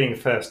course, being the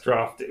first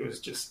draft, it was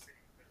just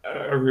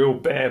a real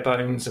bare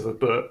bones of a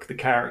book. The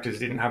characters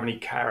didn't have any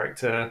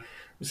character.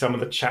 Some of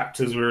the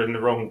chapters were in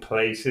the wrong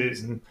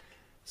places. And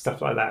stuff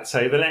like that.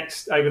 So over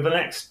the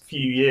next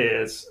few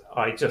years,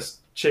 I just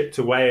chipped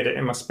away at it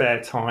in my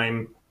spare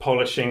time,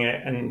 polishing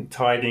it and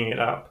tidying it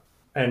up.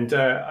 And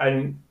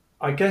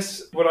I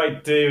guess what I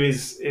do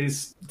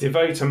is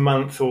devote a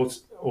month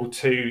or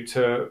two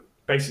to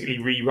basically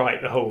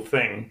rewrite the whole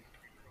thing,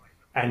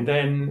 and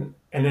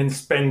then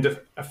spend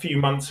a few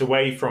months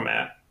away from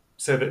it,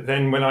 so that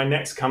then when I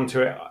next come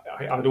to it,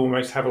 I'd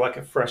almost have like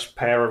a fresh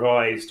pair of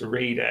eyes to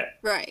read it.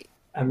 Right.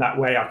 And that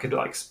way I could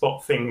like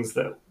spot things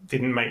that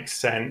didn't make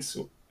sense,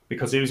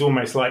 because it was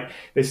almost like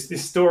this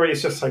story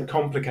is just so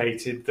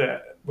complicated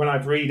that when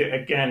I'd read it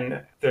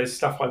again, there's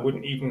stuff I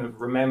wouldn't even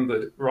have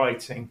remembered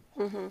writing.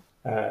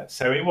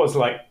 So it was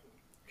like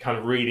kind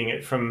of reading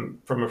it from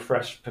a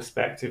fresh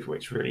perspective,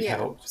 which really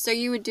helped. So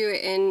you would do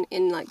it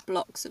in like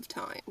blocks of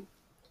time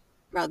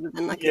rather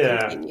than like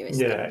a continuous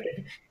thing.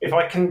 If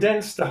I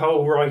condensed the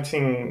whole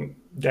writing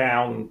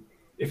down,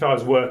 if I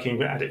was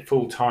working at it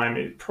full time,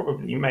 it'd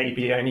probably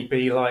maybe only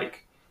be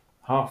like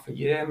half a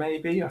year,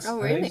 maybe, I suppose.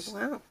 Oh, really?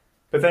 Wow.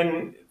 But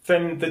then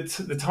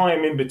the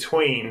time in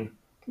between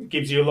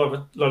gives you a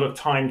lot of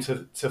time to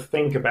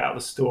think about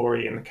the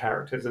story and the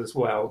characters as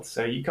well.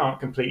 So you can't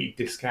completely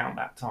discount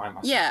that time.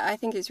 I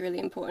think it's really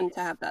important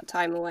to have that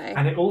time away.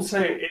 And it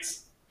also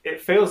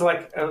it feels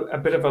like a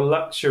bit of a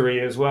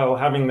luxury as well,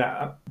 having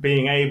that,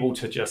 being able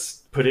to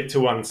just put it to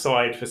one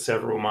side for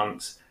several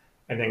months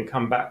and then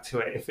come back to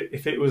it.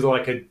 If it was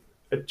like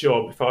a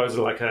job, if I was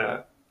like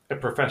a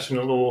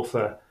professional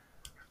author,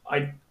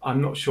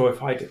 I'm not sure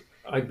if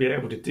I'd be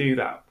able to do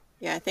that.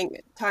 Yeah, I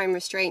think time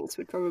restraints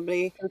would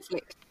probably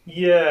conflict.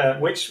 Yeah,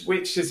 which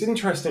is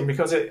interesting,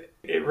 because it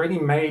really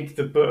made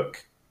the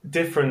book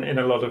different in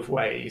a lot of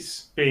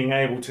ways. Being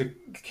able to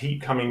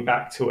keep coming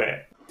back to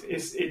it,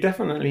 it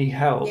definitely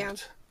helped. Yeah.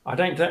 I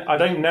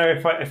don't know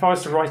if I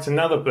was to write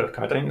another book,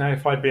 I don't know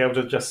if I'd be able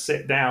to just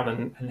sit down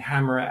and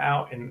hammer it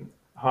out in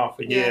half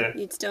a year.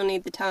 You'd still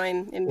need the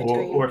time in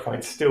between. Or if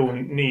I'd still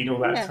need all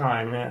that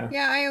time,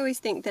 Yeah, I always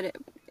think that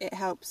it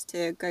helps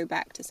to go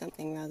back to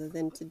something rather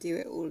than to do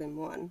it all in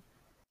one.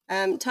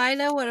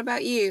 Tyler, what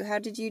about you? How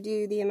did you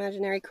do The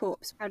Imaginary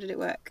Corpse? How did it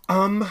work?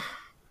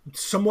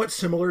 Somewhat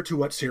similar to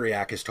what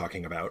Cyriac is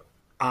talking about.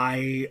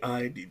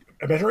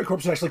 Imaginary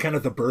Corpse is actually kind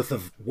of the birth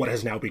of what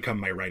has now become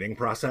my writing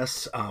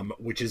process,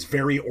 which is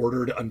very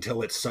ordered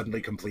until it's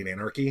suddenly complete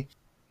anarchy.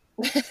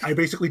 I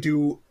basically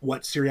do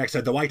what Cyriac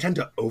said, though I tend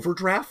to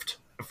overdraft.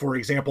 For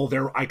example,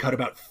 I cut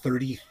about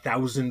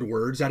 30,000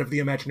 words out of The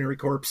Imaginary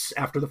Corpse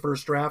after the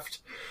first draft.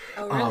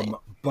 Oh, really?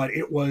 But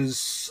it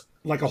was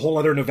like a whole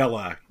other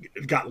novella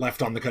got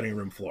left on the cutting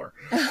room floor,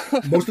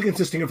 mostly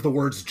consisting of the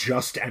words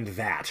 "just" and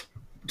 "that,"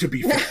 to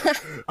be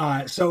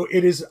fair. So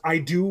it is, I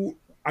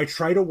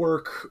try to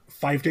work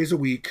 5 days a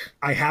week.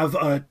 I have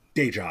a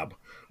day job,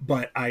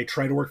 but I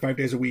try to work 5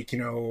 days a week,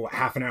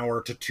 half an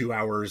hour to 2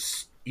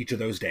 hours each of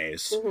those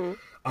days.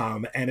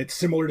 And it's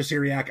similar to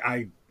Cyriac.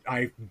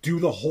 I do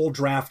the whole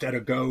draft at a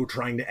go,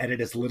 trying to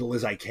edit as little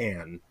as I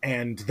can.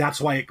 And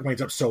that's why it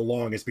winds up so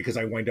long, is because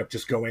I wind up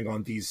just going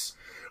on these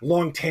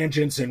long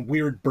tangents and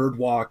weird bird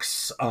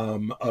walks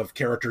of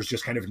characters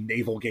just kind of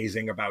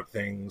navel-gazing about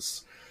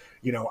things.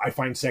 I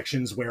find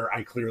sections where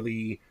I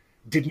clearly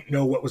didn't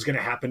know what was going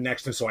to happen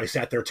next, and so I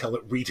sat there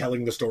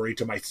retelling the story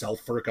to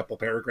myself for a couple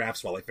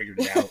paragraphs while I figured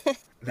it out,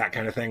 that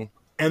kind of thing.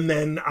 And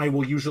then I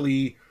will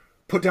usually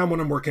put down what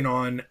I'm working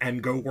on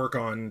and go work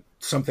on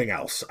something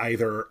else,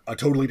 either a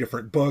totally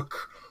different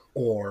book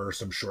or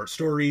some short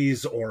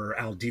stories, or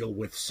I'll deal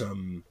with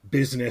some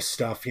business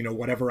stuff,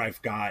 whatever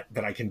I've got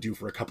that I can do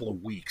for a couple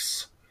of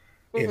weeks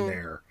in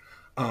there,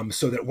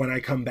 so that when I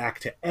come back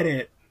to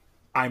edit,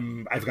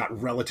 I've got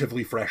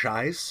relatively fresh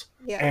eyes.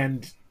 Yeah.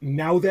 And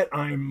now that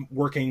I'm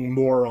working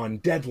more on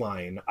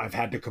deadline, I've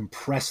had to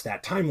compress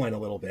that timeline a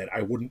little bit.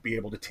 I wouldn't be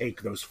able to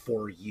take those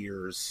 4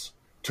 years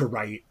to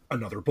write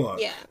another book.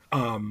 Yeah.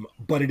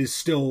 But it is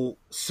still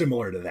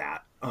similar to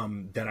that,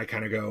 that I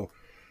kind of go,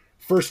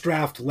 first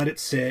draft, let it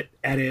sit,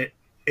 edit.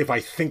 If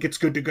I think it's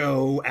good to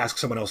go, ask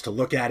someone else to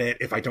look at it.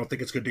 If I don't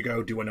think it's good to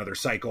go, do another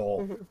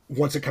cycle.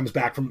 Once it comes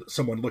back from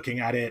someone looking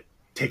at it,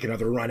 take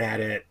another run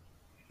at it.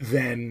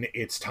 Then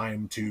it's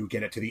time to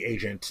get it to the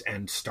agent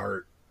and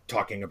start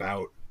talking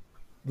about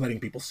letting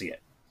people see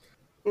it.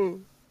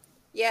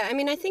 Yeah, I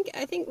mean, I think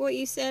what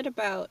you said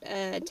about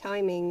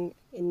timing,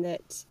 in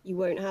that you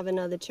won't have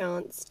another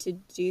chance to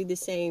do the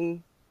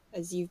same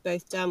as you've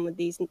both done with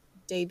these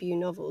debut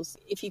novels.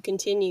 If you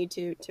continue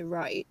to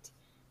write,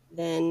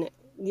 then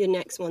the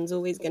next one's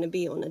always going to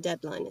be on a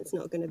deadline. It's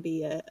not going to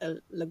be a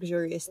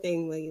luxurious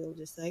thing where you'll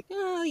just like,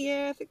 oh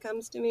yeah, if it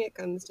comes to me, it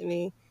comes to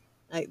me.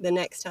 Like the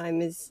next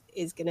time is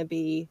going to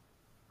be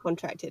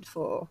contracted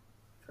for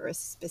a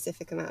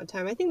specific amount of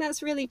time. I think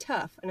that's really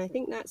tough, and I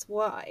think that's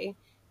why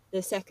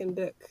the second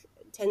book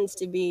tends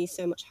to be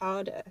so much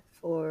harder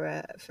for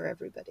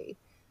everybody.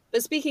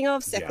 But speaking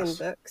of second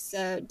books,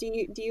 do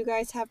you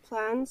guys have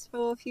plans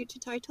for future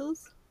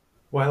titles?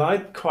 Well,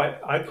 I'd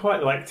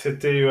quite like to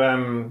do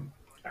a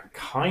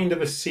kind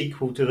of a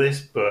sequel to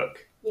this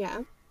book.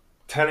 Yeah.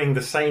 Telling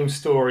the same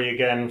story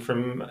again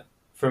from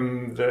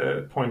from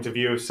the point of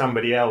view of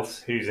somebody else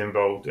who's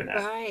involved in it.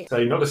 Right.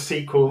 So not a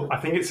sequel. I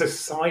think it's a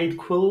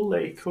sidequel,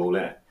 they call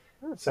it.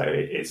 So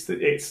it's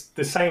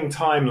the same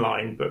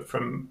timeline, but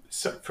from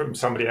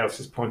somebody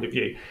else's point of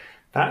view.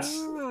 That's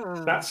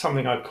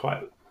something I'd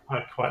quite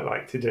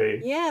like to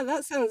do. Yeah,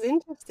 that sounds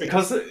interesting.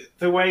 Because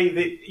the way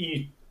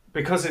that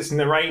because it's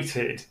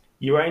narrated,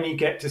 you only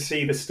get to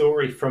see the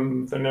story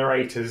from the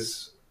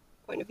narrator's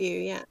point of view,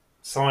 yeah.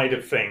 Side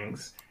of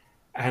things.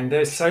 And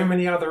there's so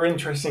many other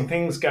interesting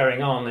things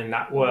going on in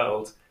that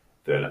world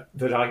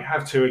that I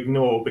have to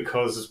ignore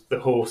because the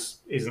horse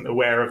isn't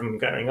aware of them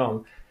going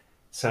on.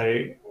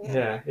 So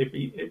yeah,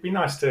 it'd be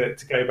nice to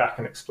go back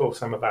and explore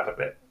some of that a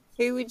bit.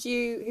 Who would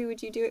you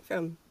do it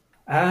from?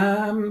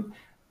 I'm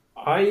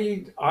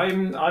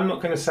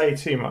not going to say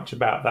too much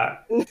about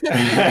that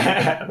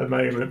at the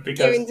moment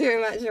because giving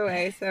too much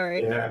away.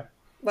 Sorry. Yeah.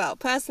 Well,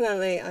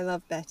 personally, I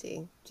love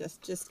Betty.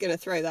 Just going to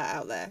throw that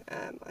out there.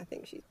 I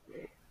think she's.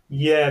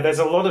 Yeah, there's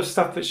a lot of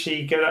stuff that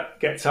she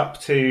gets up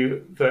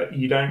to that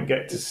you don't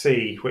get to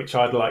see, which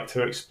I'd like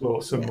to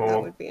explore some more.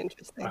 That would be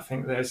interesting. I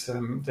think there's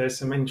some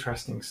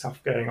interesting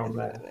stuff going on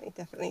there.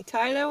 Definitely.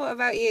 Tyler, what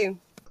about you?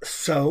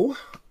 So,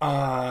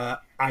 I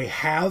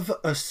have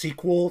a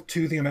sequel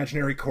to The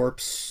Imaginary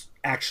Corpse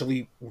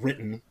actually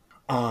written,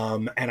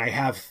 and I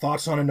have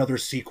thoughts on another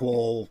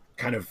sequel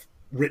kind of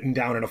written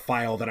down in a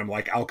file that I'm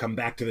like, I'll come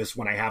back to this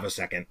when I have a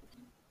second.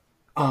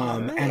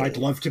 Right. And I'd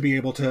love to be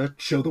able to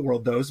show the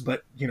world those,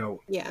 but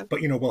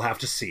we'll have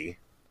to see.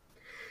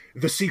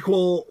 The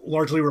sequel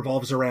largely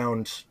revolves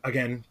around,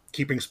 again,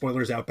 keeping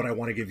spoilers out, but I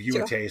want to give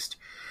you a taste.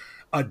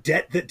 A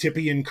debt that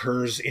Tippy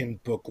incurs in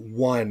book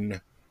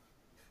 1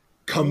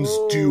 comes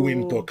due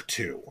in book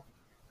 2.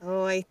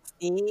 Oh, I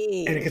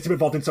see. And it gets him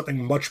involved in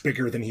something much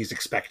bigger than he's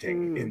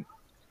expecting.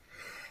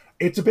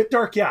 It's a bit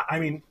dark, yeah. I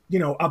mean,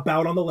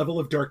 about on the level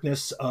of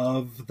darkness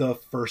of the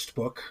first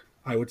book,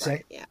 I would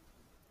say. Yeah.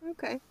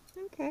 Okay.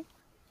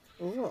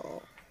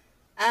 Cool.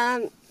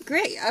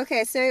 Great.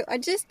 Okay, so I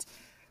just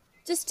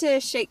to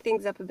shake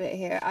things up a bit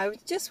here, I was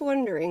just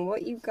wondering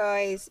what you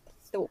guys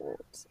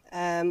thought.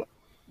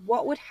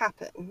 What would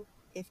happen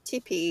if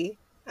Tippy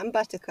and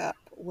Buttercup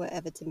were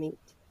ever to meet?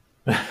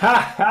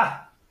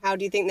 How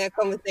do you think their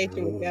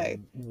conversation would go?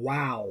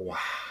 Wow.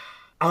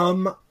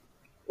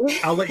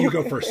 I'll let you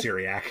go first,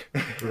 Syriac.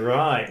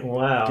 Right.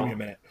 Wow. Give me a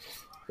minute.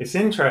 It's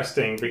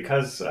interesting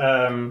because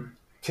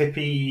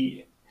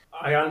Tippy.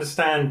 I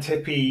understand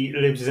Tippy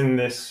lives in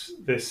this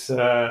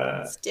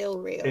still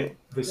real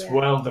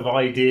world of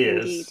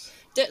ideas.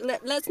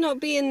 Let's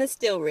not be in the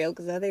still real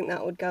because I think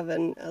that would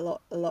govern a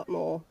lot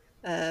more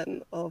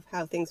of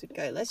how things would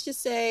go. Let's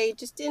just say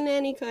just in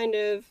any kind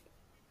of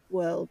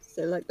world,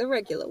 so like the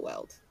regular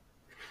world.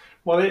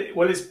 Well,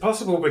 it's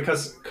possible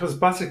because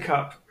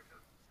Buttercup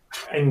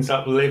ends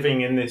up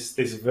living in this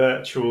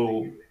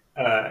virtual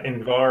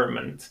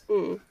environment.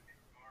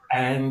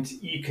 And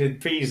you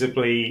could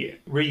feasibly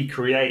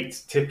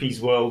recreate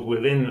Tippy's world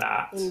within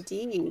that,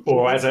 indeed,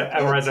 or as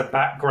a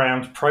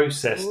background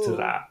process to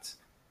that,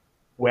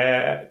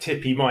 where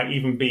Tippy might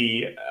even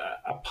be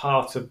a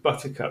part of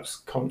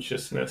Buttercup's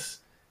consciousness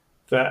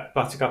that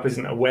Buttercup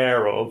isn't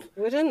aware of.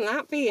 Wouldn't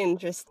that be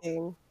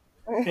interesting?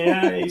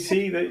 Yeah, you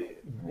see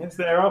that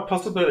there are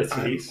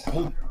possibilities.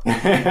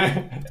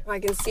 I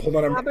can see. Hold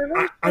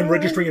on, I'm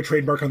registering a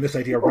trademark on this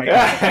idea right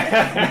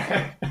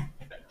now.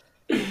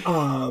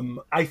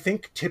 I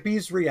think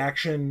Tippy's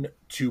reaction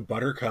to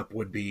Buttercup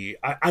would be,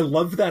 I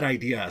love that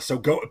idea. So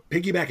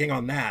piggybacking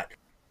on that,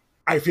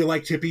 I feel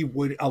like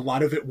a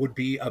lot of it would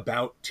be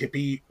about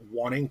Tippy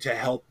wanting to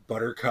help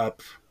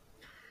Buttercup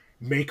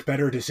make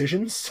better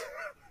decisions.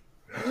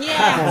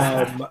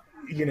 Yeah.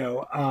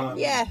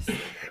 Yes.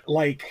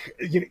 Like,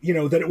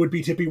 that it would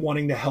be Tippy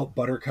wanting to help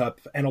Buttercup.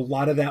 And a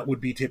lot of that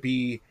would be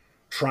Tippy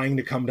trying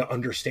to come to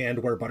understand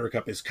where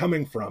Buttercup is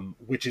coming from,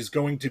 which is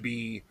going to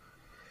be,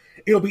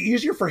 it'll be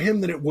easier for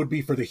him than it would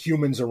be for the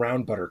humans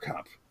around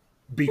Buttercup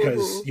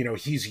because,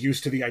 he's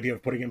used to the idea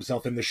of putting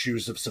himself in the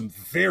shoes of some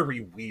very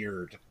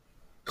weird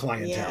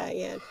clientele.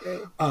 Yeah,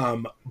 true.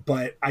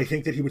 But I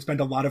think that he would spend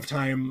a lot of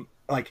time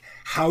like,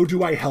 how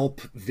do I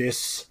help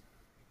this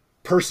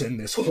person,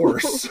 this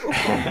horse,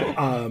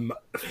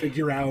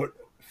 figure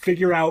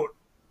out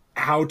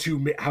how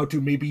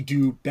to maybe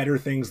do better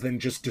things than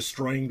just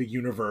destroying the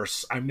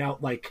universe. I'm now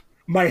like,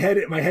 my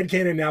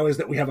headcanon now is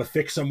that we have a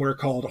fic somewhere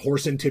called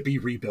Horse and Tippy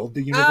Rebuild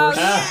the Universe.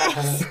 Oh,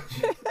 yes.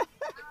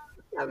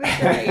 That'd be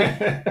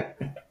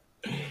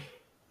great.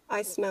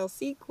 I smell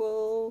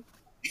sequel.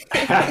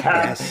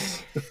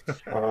 Yes.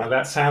 Oh,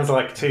 that sounds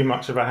like too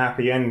much of a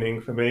happy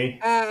ending for me.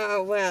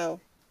 Oh, well.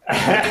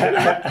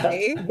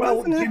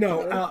 Well,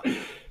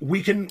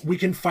 we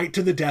can fight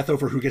to the death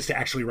over who gets to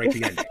actually write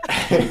the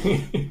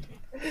ending.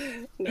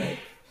 No.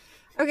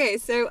 Okay,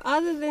 so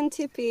other than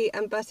Tippy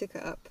and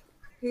Buttercup,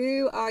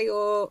 who are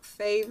your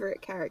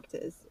favorite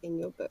characters in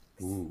your books?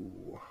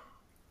 Ooh.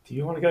 Do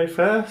you want to go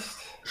first?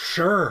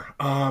 Sure.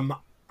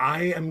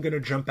 I am going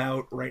to jump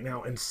out right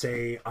now and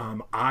say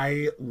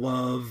I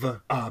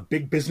love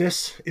Big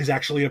Business is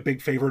actually a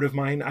big favorite of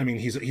mine. I mean,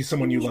 he's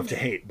someone you love to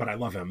hate, but I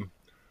love him.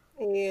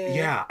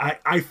 Yeah.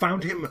 I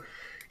found him,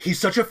 he's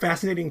such a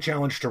fascinating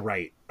challenge to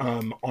write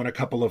on a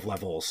couple of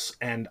levels,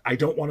 and I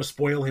don't want to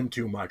spoil him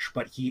too much,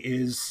 but he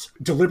is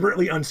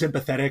deliberately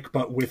unsympathetic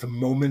but with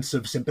moments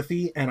of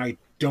sympathy, and I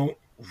don't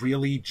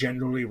really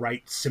generally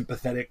write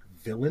sympathetic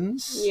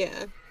villains.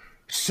 Yeah.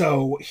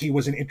 So he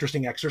was an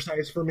interesting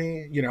exercise for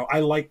me. You know, I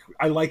like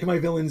my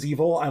villains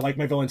evil. I like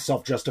my villains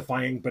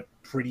self-justifying but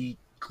pretty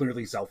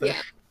clearly selfish.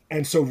 Yeah.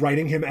 And so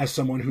writing him as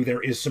someone who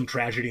there is some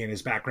tragedy in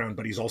his background,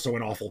 but he's also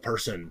an awful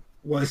person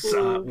was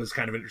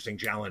kind of an interesting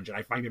challenge, and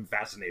I find him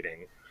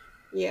fascinating.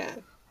 Yeah.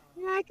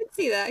 Yeah, I can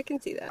see that. I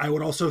can see that. I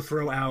would also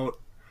throw out,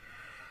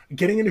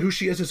 getting into who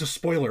she is a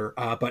spoiler,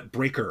 but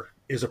Breaker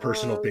is a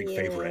personal big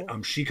favorite.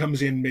 She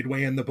comes in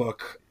midway in the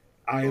book.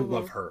 I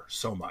love her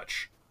so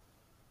much.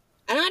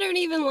 And I don't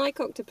even like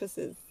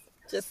octopuses.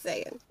 Just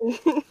saying.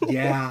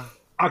 Yeah.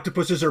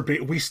 Octopuses are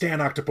big. We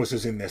stand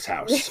octopuses in this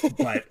house,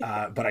 but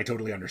I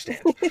totally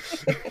understand.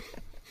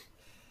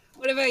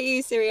 What about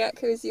you, Cyriac?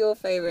 Who's your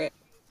favorite?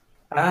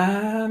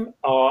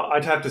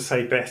 I'd have to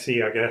say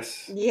Betty, I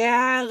guess.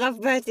 Yeah, I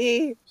love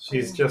Betty.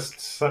 She's just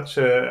such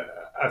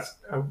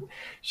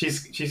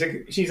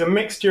she's a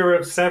mixture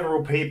of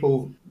several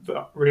people,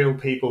 real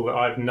people that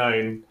I've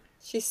known.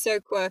 She's so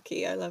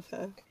quirky. I love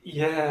her.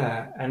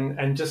 Yeah,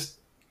 and just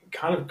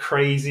kind of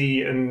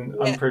crazy and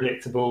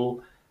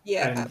unpredictable.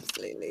 Yeah,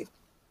 absolutely.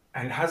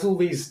 And has all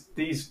these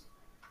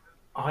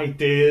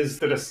ideas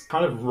that are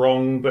kind of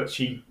wrong, but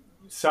she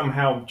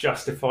somehow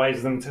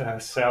justifies them to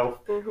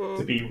herself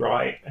to be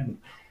right,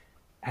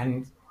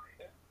 and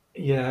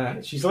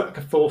yeah, she's like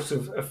a force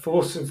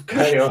of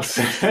chaos.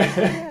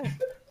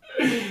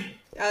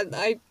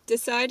 I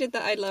decided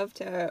that I loved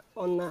her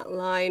on that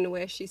line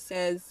where she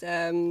says,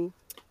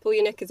 "Pull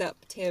your knickers up,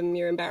 Tim.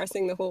 You're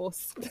embarrassing the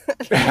horse."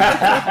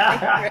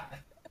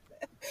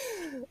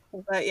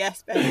 But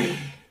yes, Betty,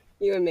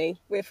 you and me,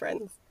 we're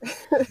friends.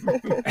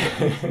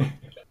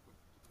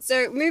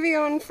 So moving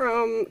on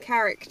from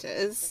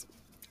characters,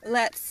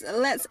 let's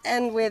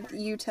end with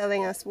you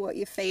telling us what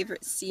your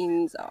favourite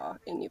scenes are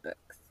in your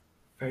books.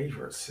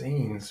 Favourite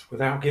scenes,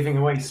 without giving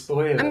away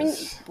spoilers. I mean,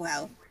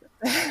 well,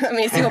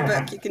 it's your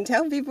book. You can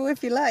tell people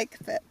if you like,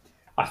 but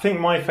I think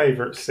my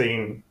favourite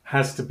scene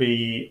has to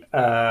be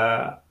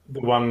the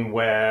one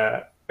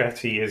where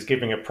Betty is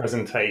giving a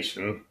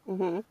presentation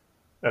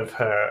of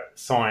her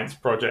science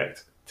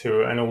project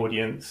to an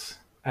audience,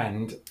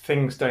 and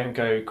things don't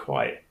go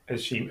quite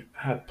as she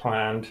had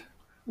planned.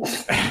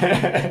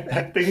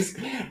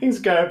 things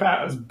go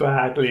about as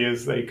badly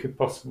as they could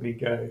possibly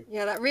go.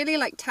 Yeah, that really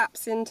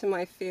taps into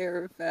my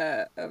fear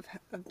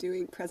of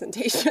doing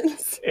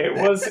presentations. It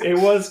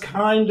was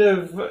kind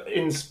of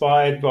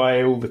inspired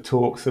by all the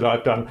talks that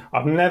I've done.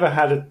 I've never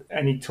had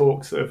any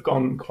talks that have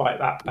gone quite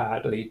that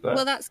badly, but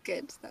well, that's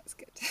good.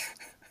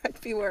 I'd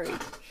be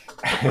worried.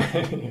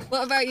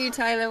 What about you,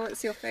 Tyler?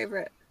 What's your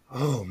favorite?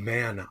 Oh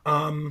man,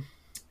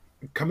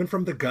 coming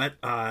from the gut,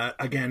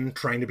 again,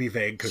 trying to be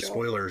vague because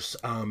spoilers,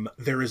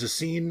 there is a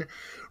scene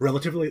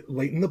relatively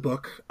late in the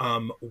book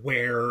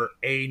where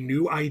a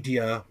new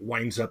idea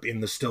winds up in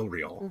the still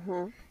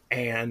reel,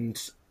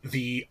 and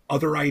the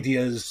other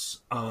ideas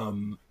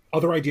kind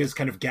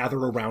of gather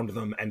around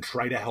them and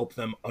try to help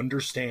them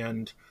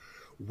understand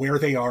where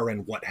they are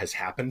and what has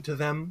happened to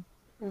them.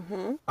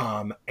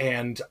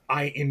 And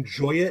I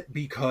enjoy it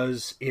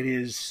because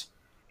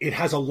it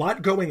has a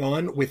lot going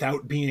on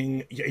without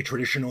being a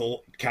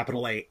traditional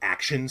capital A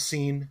action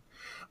scene.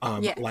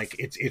 Like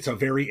it's a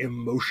very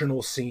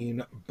emotional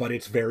scene, but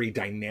it's very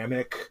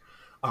dynamic.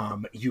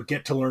 You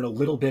get to learn a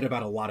little bit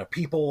about a lot of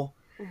people,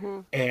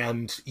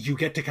 and you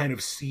get to kind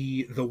of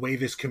see the way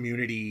this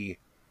community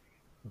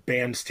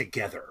bands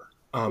together.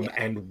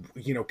 And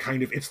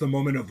kind of it's the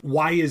moment of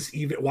why is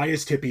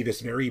Tippy,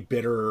 this very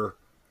bitter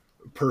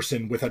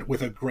person with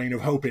a grain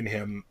of hope in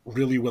him,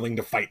 really willing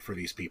to fight for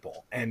these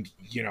people? And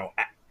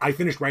I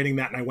finished writing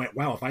that and I went,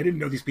 wow, if I didn't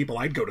know these people,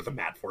 I'd go to the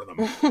mat for them.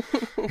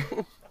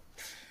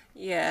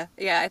 Yeah,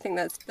 I think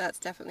that's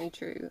definitely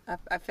true.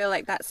 I feel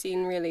like that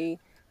scene really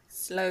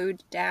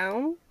slowed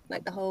down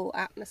the whole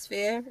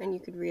atmosphere, and you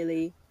could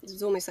really, it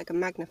was almost like a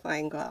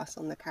magnifying glass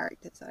on the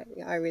characters.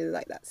 I really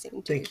like that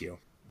scene too. Thank you.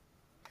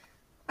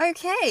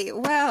 Okay,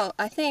 well,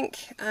 I think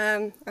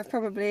I've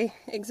probably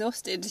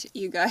exhausted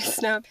you guys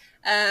now.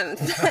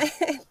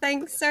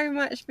 Thanks so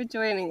much for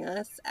joining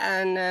us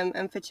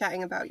and for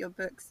chatting about your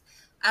books.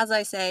 As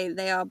I say,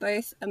 they are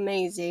both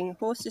amazing.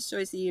 Horse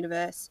Destroys the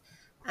Universe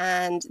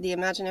and The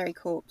Imaginary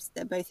Corpse.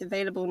 They're both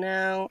available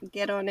now.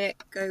 Get on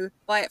it. Go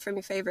buy it from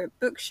your favourite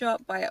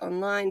bookshop. Buy it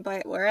online. Buy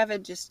it wherever.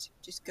 Just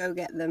go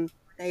get them.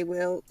 They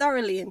will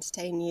thoroughly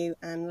entertain you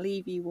and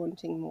leave you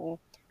wanting more.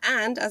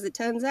 And as it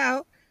turns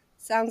out,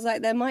 sounds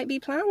like there might be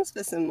plans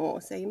for some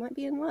more, so you might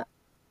be in luck.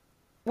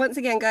 Once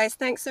again, guys,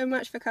 thanks so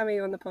much for coming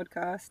on the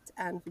podcast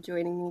and for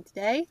joining me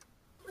today.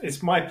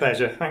 It's my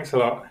pleasure. Thanks a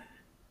lot.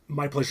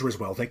 My pleasure as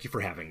well. Thank you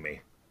for having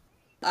me.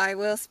 I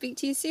will speak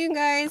to you soon,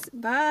 guys.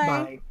 Bye.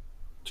 Bye.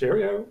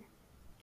 Cheerio.